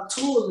thing about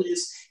the tool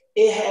is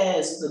it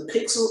has the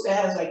pixel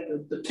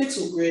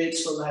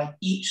grids for like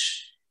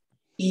each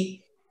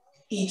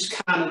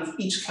kind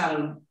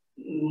of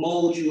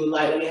mode you would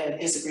like.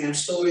 It has Instagram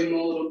story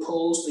mode, or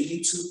post, or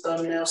YouTube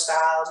thumbnail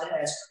styles. It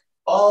has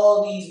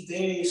all these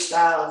various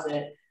styles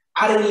that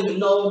I didn't even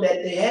know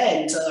that they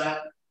had until I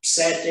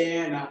sat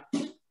there and I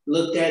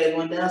looked at it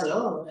one day. I was like,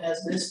 oh, it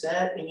has this,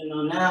 that, and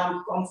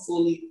now I'm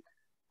fully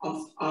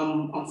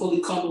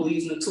comfortable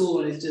using the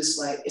tool, and it's just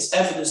like, it's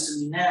effortless to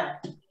me now.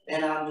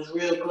 And I'm just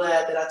real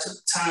glad that I took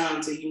the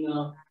time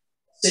to,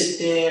 sit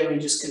there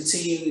and just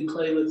continually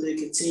play with it,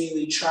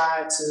 continually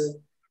try to,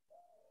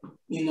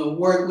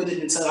 work with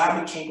it until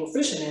I became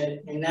proficient at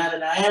it. And now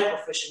that I am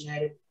proficient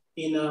at it,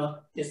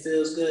 it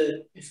feels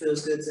good. It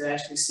feels good to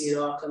actually see it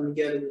all come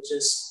together with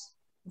just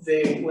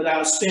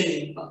without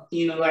spending,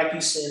 like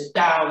you said,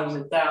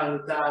 thousands and thousands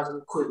and thousands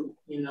of equipment,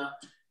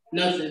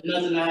 Nothing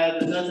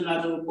I've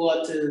ever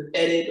bought to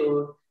edit,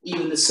 or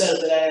even the setup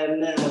that I have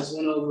now has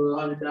went over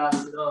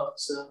 $100 at all.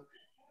 So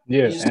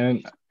yeah,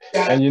 and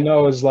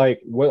it's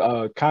like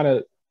what kind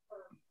of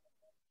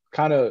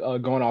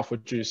going off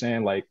what you're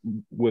saying, like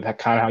with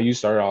kind of how you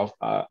started off.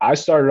 I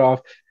started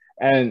off,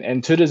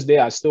 and to this day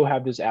I still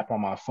have this app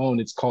on my phone.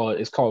 It's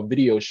called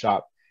Video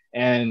Shop,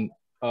 and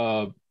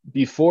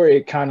before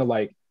it kind of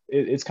like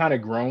it's kind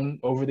of grown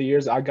over the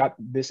years. I got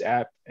this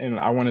app, and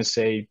I want to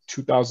say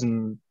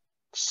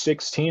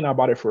 2016. I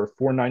bought it for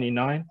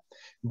 $4.99,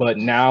 but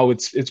now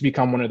it's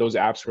become one of those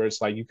apps where it's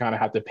like you kind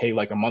of have to pay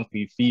like a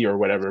monthly fee or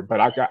whatever. But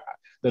I got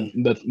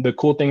the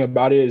cool thing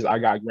about it is I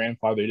got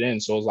grandfathered in,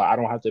 so it's like I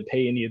don't have to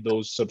pay any of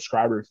those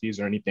subscriber fees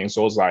or anything.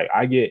 So it's like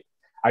I get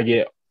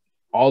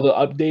all the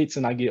updates,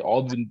 and I get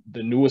all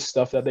the newest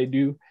stuff that they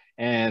do.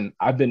 And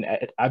I've been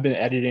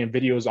editing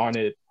videos on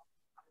it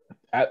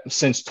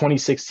since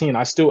 2016.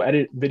 I still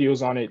edit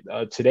videos on it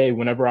today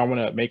whenever I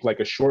want to make like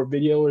a short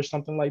video or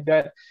something like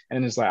that.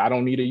 And it's like I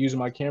don't need to use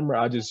my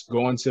camera. I just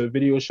go into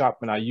Video Shop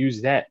and I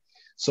use that.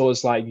 So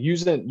it's like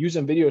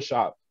using Video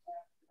Shop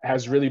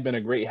has really been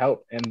a great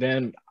help. And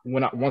then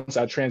once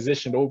I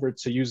transitioned over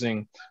to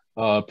using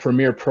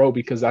Premiere Pro,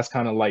 because that's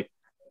kind of like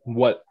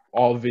what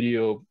all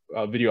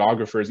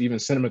videographers, even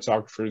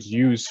cinematographers,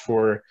 use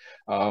for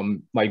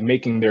like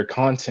making their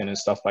content and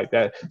stuff like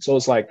that. So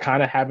it's like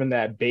kind of having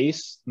that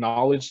base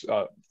knowledge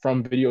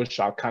from Video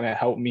Shop kind of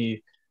helped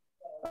me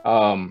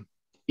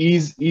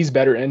ease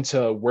better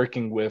into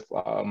working with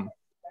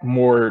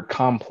more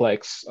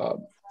complex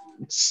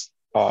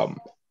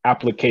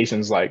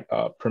applications like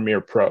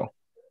Premiere Pro.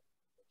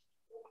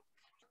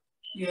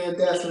 Yeah,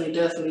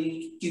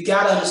 definitely. You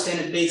gotta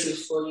understand the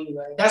basics for you.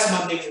 Like, that's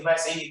my biggest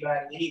advice to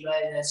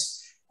anybody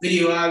that's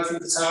videography,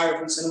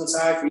 photography,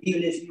 cinematography.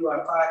 Even if you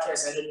are a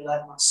podcast editor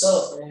like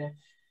myself, man,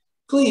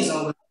 please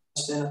don't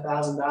spend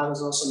 $1,000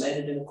 on some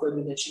editing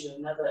equipment that you have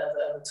never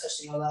ever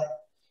touched in your life.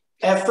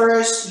 At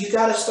first, you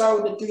gotta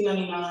start with the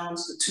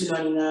 $3.99s, the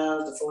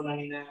 $2.99s, the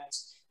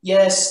 $4.99s.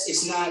 Yes,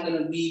 it's not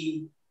gonna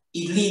be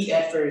elite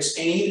at first,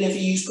 and even if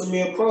you use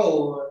Premiere Pro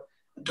or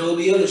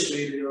Adobe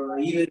Illustrator or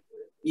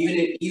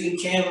even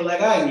Canva like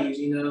I use,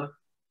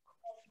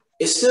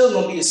 it's still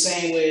gonna be the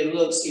same way it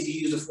looks if you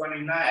use the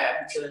 $4.99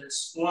 app,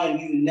 because one,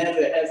 you never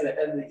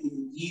ever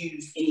even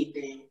use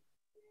anything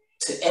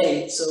to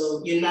edit,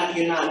 so you're not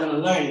gonna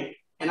learn it.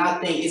 And I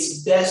think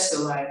it's best to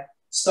like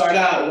start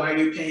out while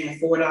you're paying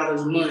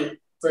 $4 a month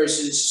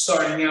versus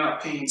starting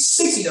out paying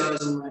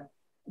 $60 a month.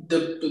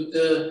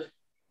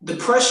 The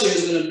pressure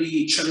is gonna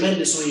be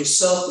tremendous on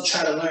yourself to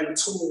try to learn the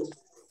tools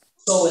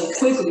so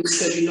quickly,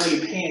 because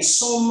you're paying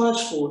so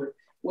much for it.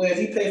 Where if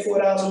you pay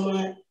 $4 a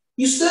month,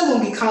 you still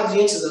gonna be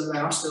conscientious of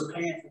like, I'm still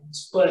paying for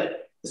this,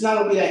 but it's not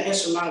gonna be that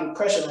insurmountable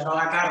pressure like, oh,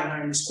 I gotta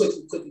learn this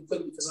quickly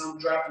because I'm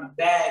dropping a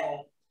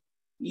bag.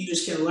 You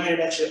just can learn it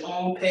at your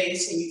own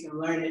pace, and you can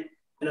learn it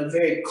at a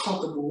very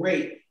comfortable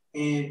rate.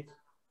 And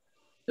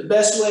the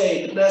best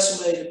way to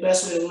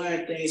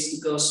learn things is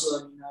to go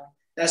slow.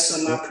 That's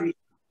something I preach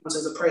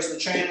as a personal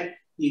trainer.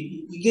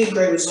 You get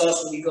great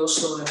results when you go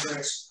slow at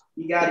first.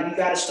 You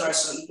gotta start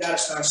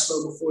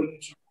slow before you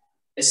can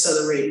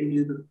accelerate and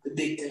do the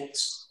big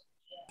things.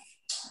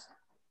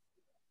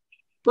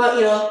 But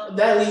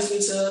that leads me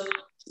to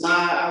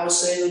my,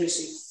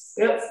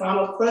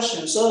 final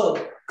question. So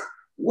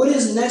what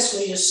is next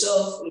for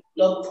yourself?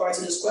 Another part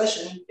of this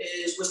question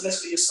is what's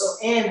next for yourself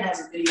and as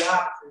a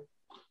videographer?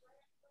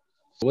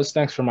 What's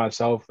next for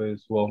myself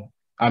is, well,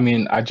 I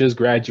mean, I just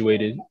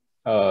graduated.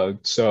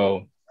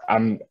 So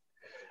I'm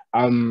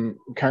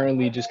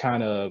currently just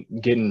kind of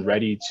getting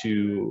ready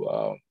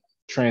to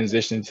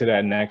transition to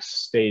that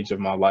next stage of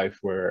my life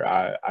where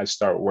I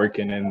start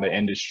working in the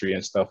industry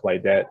and stuff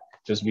like that,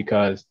 just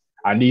because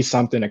I need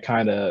something to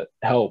kind of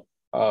help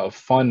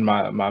fund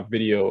my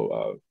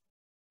video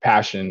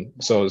passion.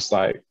 So it's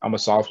like, I'm a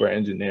software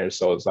engineer.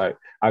 So it's like,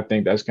 I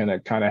think that's going to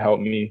kind of help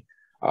me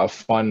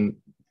fund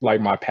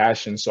like my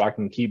passion so I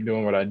can keep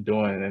doing what I'm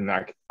doing, and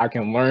I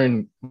can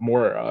learn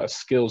more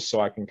skills so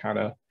I can kind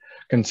of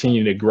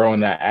continue to grow in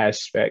that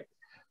aspect.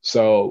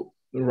 So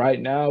right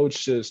now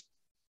it's just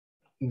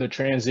the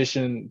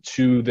transition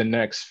to the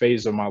next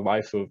phase of my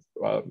life of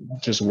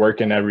just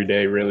working every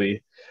day,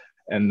 really.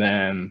 And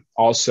then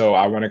also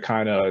I want to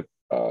kind of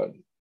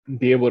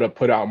be able to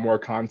put out more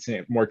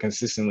content more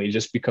consistently,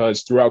 just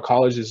because throughout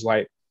college is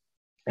like,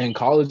 in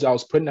college I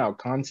was putting out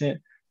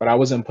content, but I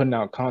wasn't putting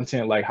out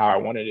content like how I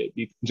wanted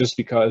it, just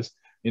because,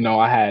 you know,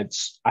 I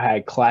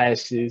had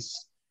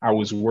classes, I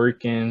was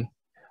working,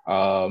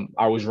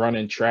 I was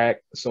running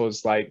track. So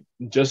it's like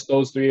just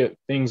those three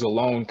things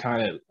alone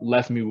kind of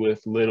left me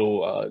with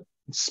little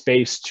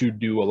space to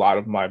do a lot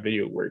of my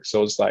video work.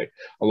 So it's like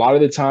a lot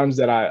of the times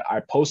that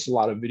I post a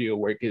lot of video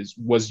work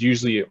was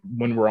usually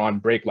when we're on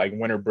break, like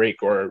winter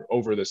break or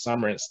over the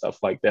summer and stuff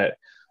like that.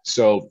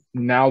 So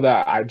now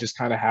that I just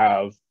kind of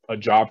have a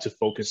job to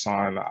focus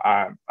on,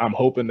 I'm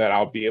hoping that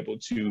I'll be able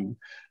to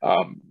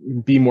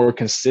be more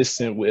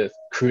consistent with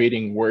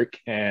creating work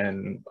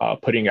and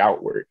putting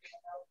out work.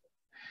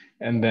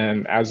 And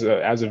then as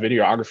a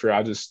videographer,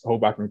 I just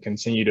hope I can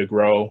continue to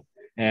grow,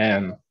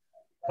 and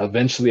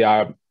eventually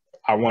I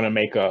want to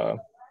make a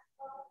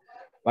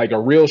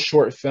real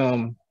short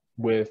film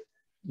with,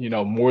 you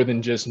know, more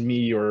than just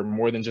me or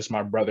more than just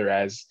my brother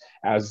as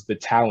the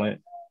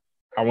talent.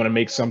 I want to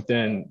make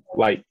something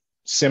like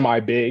semi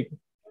big,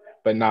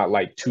 but not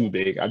like too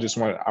big. I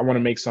want to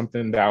make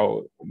something that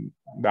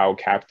will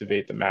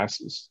captivate the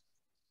masses.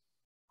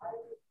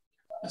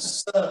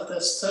 That's tough.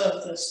 That's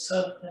tough. That's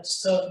tough.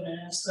 That's tough, man.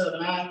 That's tough.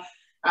 And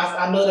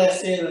I know that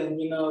feeling,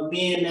 you know,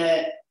 being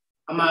that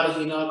I'm out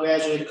of, you know, I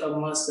graduated a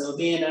couple months ago,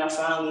 being that I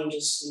finally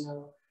just, you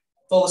know,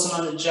 focusing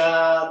on the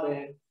job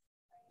and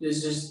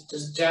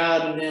just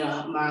job, and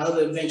then my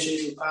other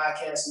adventures with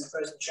podcasting and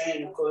personal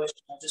training, of course,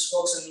 you know, just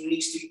focusing on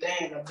these three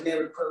things. I've been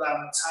able to put a lot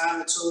more time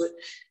into it,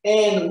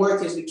 and the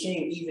work has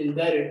became even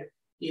better.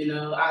 You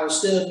know, I was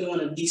still doing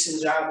a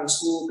decent job in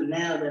school, but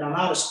now that I'm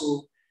out of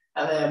school,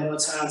 I've had more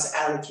time to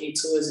allocate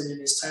towards it,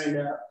 and it's turned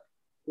out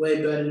way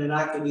better than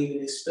I could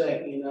even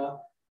expect, you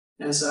know.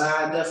 And so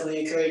I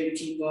definitely encourage you to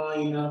keep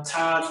going. You know,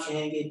 times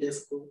can get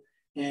difficult.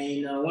 And,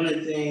 you know, one of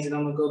the things, and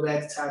I'm going to go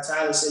back to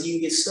Tyler said, you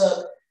can get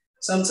stuck.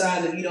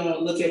 Sometimes if you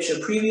don't look at your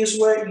previous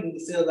work, you can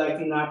feel like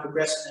you're not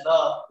progressing at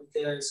all,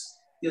 because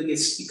you're in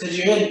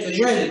the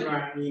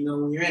grind. You know,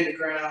 when you're in the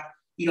ground,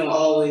 you don't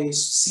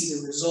always see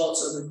the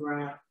results of the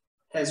grind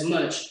as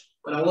much.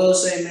 But I will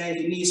say, man,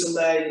 if you need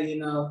somebody to, you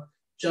know,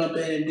 jump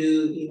in and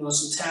do, you know,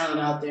 some talent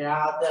out there,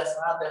 I'll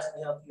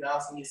definitely help you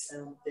out for your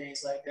film and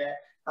things like that.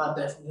 I'll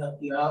definitely help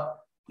you out.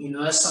 You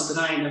know, that's something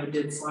I ain't never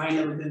did before. I ain't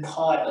never been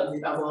part of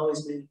it. I've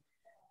always been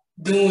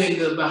doing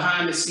the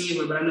behind the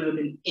scenes, but I've never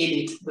been in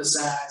it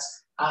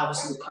besides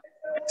obviously the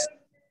podcast.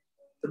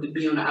 But to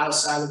be on the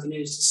outside looking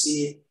in, just to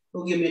see it,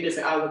 it'll give me a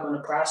different outlook on the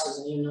process,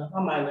 and, you know, I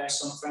might learn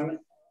something from it.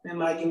 It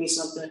might give me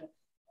something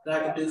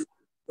that I can do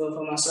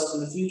for myself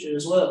in the future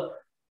as well.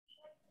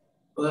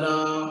 But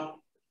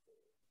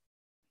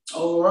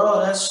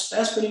overall,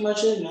 that's pretty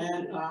much it,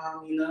 man.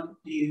 You know,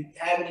 do you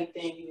have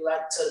anything you'd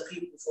like to tell the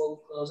people before we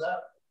close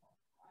out?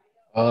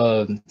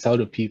 Tell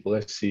the people,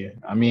 let's see.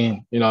 I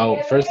mean, you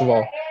know, first of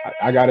all,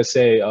 I gotta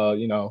say,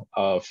 you know,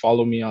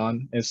 follow me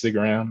on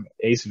Instagram,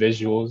 Ace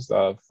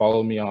Vizualz.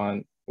 Follow me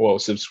on, well,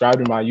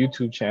 subscribe to my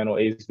YouTube channel,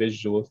 Ace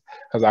Vizualz,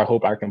 because I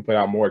hope I can put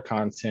out more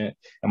content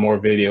and more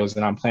videos,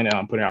 and I'm planning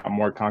on putting out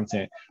more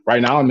content.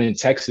 Right now I'm in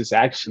Texas,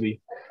 actually.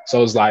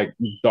 So it's like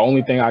the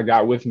only thing I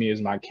got with me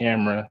is my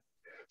camera.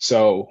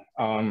 So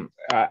I'm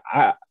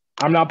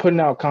not putting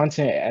out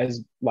content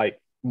as like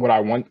what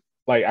I want,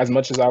 like as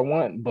much as I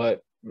want,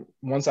 but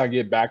once I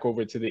get back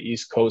over to the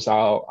East Coast,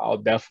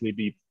 I'll definitely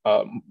be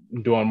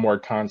doing more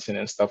content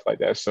and stuff like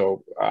that.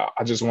 So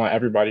I just want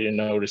everybody to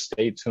know to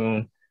stay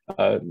tuned,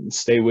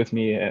 stay with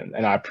me,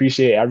 and I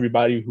appreciate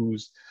everybody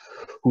who's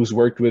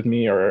worked with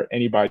me or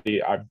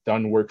anybody I've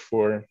done work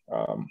for.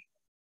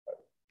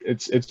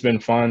 It's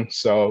been fun.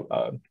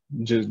 So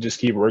just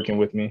keep working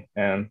with me,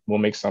 and we'll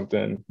make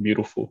something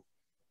beautiful.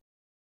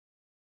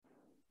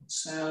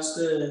 Sounds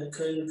good.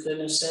 Couldn't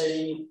have said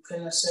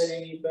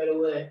it any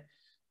better way.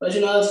 But,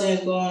 you know, other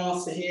things going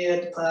on for here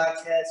at the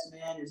podcast,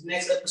 man. This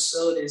next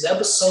episode is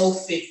episode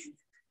 50.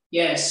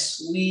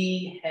 Yes,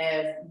 we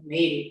have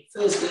made it.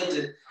 Feels good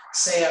to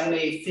say I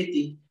made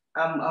 50.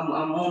 I'm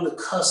on the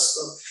cusp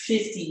of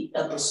 50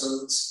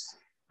 episodes.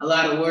 A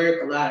lot of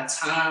work, a lot of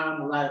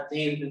time, a lot of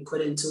things been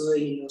put into it.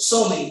 You know,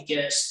 so many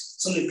guests,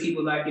 so many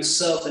people like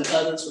yourself and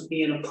others for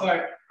being a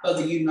part of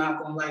the You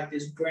Not Gonna Like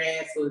This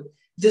brand for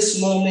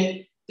this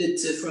moment,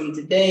 from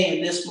today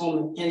and this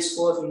moment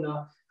henceforth. You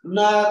know, I'm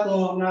not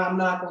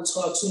going to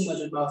talk too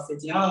much about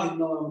 50. I don't even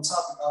know what I'm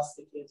talking about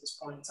 50 at this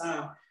point in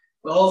time.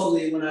 But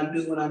hopefully when I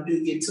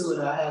do get to it,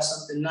 I'll have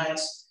something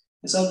nice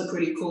and something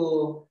pretty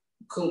cool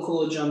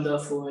jumped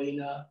up for, you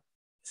know.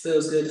 It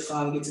feels good to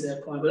finally get to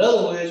that point. But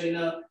otherwise, you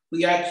know,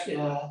 we got,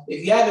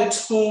 if you haven't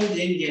tuned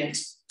in yet,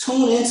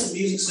 tune into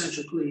Music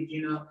Central, please,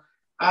 you know.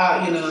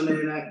 You know,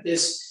 man,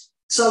 this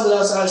something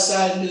else I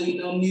decided to do,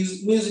 you know,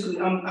 musically,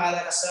 like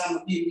I said, I'm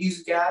a big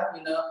music guy,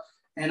 you know,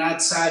 and I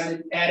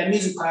decided to add a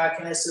music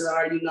podcast to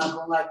our You Not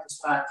Gonna Like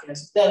This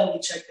podcast. Definitely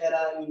check that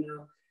out, you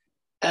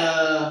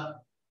know.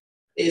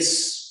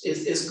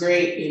 It's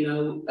great, you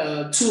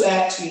know. 2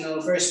 acts, you know.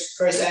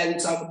 First act we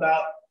talk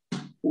about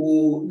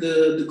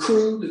the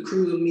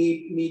crew of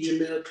me,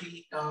 Jamil,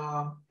 Pete,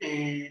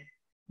 and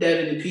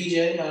Devin and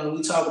PJ.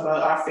 We talk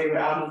about our favorite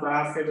albums by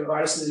our favorite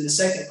artists. And in the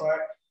second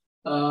part,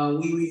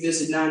 we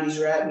revisit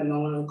 90s rap, you know,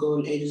 one of the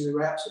golden ages of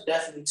rap. So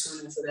definitely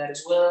tune in for that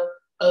as well.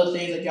 Other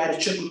things, I got a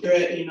triple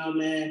threat, you know,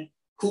 man.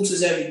 Hoops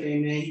is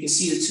everything, man. You can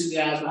see the 2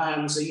 guys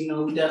behind me. So, you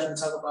know, we definitely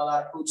talk about a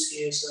lot of hoops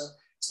here. So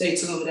stay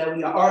tuned for that.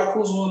 We got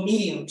articles on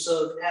Medium.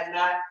 So if you have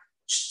not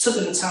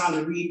taken the time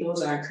to read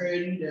those, I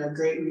encourage you. They are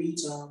great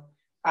reads.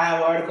 I have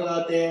an article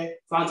out there.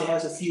 Fonte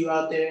has a few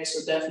out there.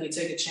 So definitely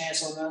take a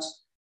chance on us.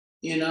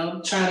 You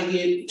know, trying to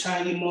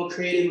get more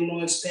creative and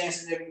more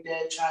expansive every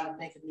day, trying to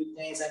think of new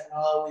things I can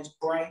always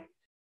bring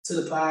to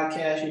the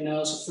podcast. You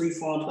know, it's a free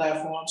form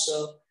platform.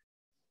 So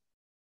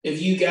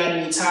if you got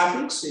any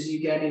topics, if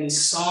you got any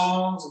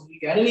songs, if you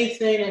got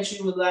anything that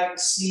you would like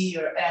to see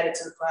or added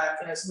to the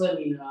podcast, let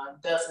me know.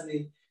 I'm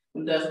definitely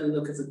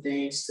looking for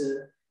things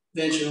to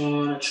venture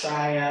on or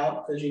try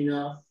out, because, you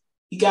know,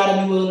 you got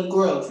to be willing to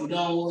grow. If you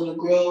don't willing to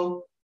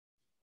grow,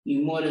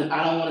 you more than,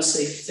 I don't want to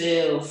say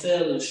fail.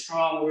 Fail is a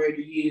strong word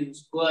to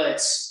use, but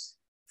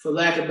for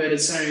lack of better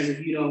terms,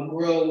 if you don't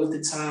grow with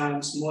the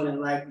times, more than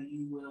likely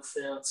you will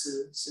fail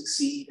to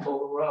succeed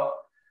overall.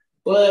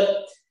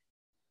 But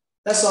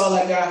that's all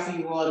I got for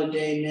you all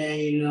today, man.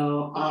 You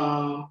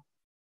know,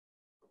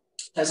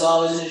 as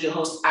always, this is your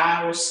host,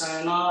 Iris,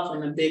 signing off,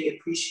 and a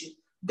big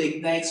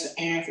thanks for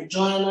Aaron for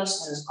joining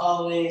us. And as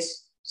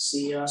always,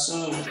 see y'all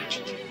soon.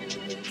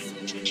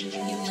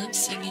 You love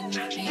singing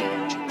your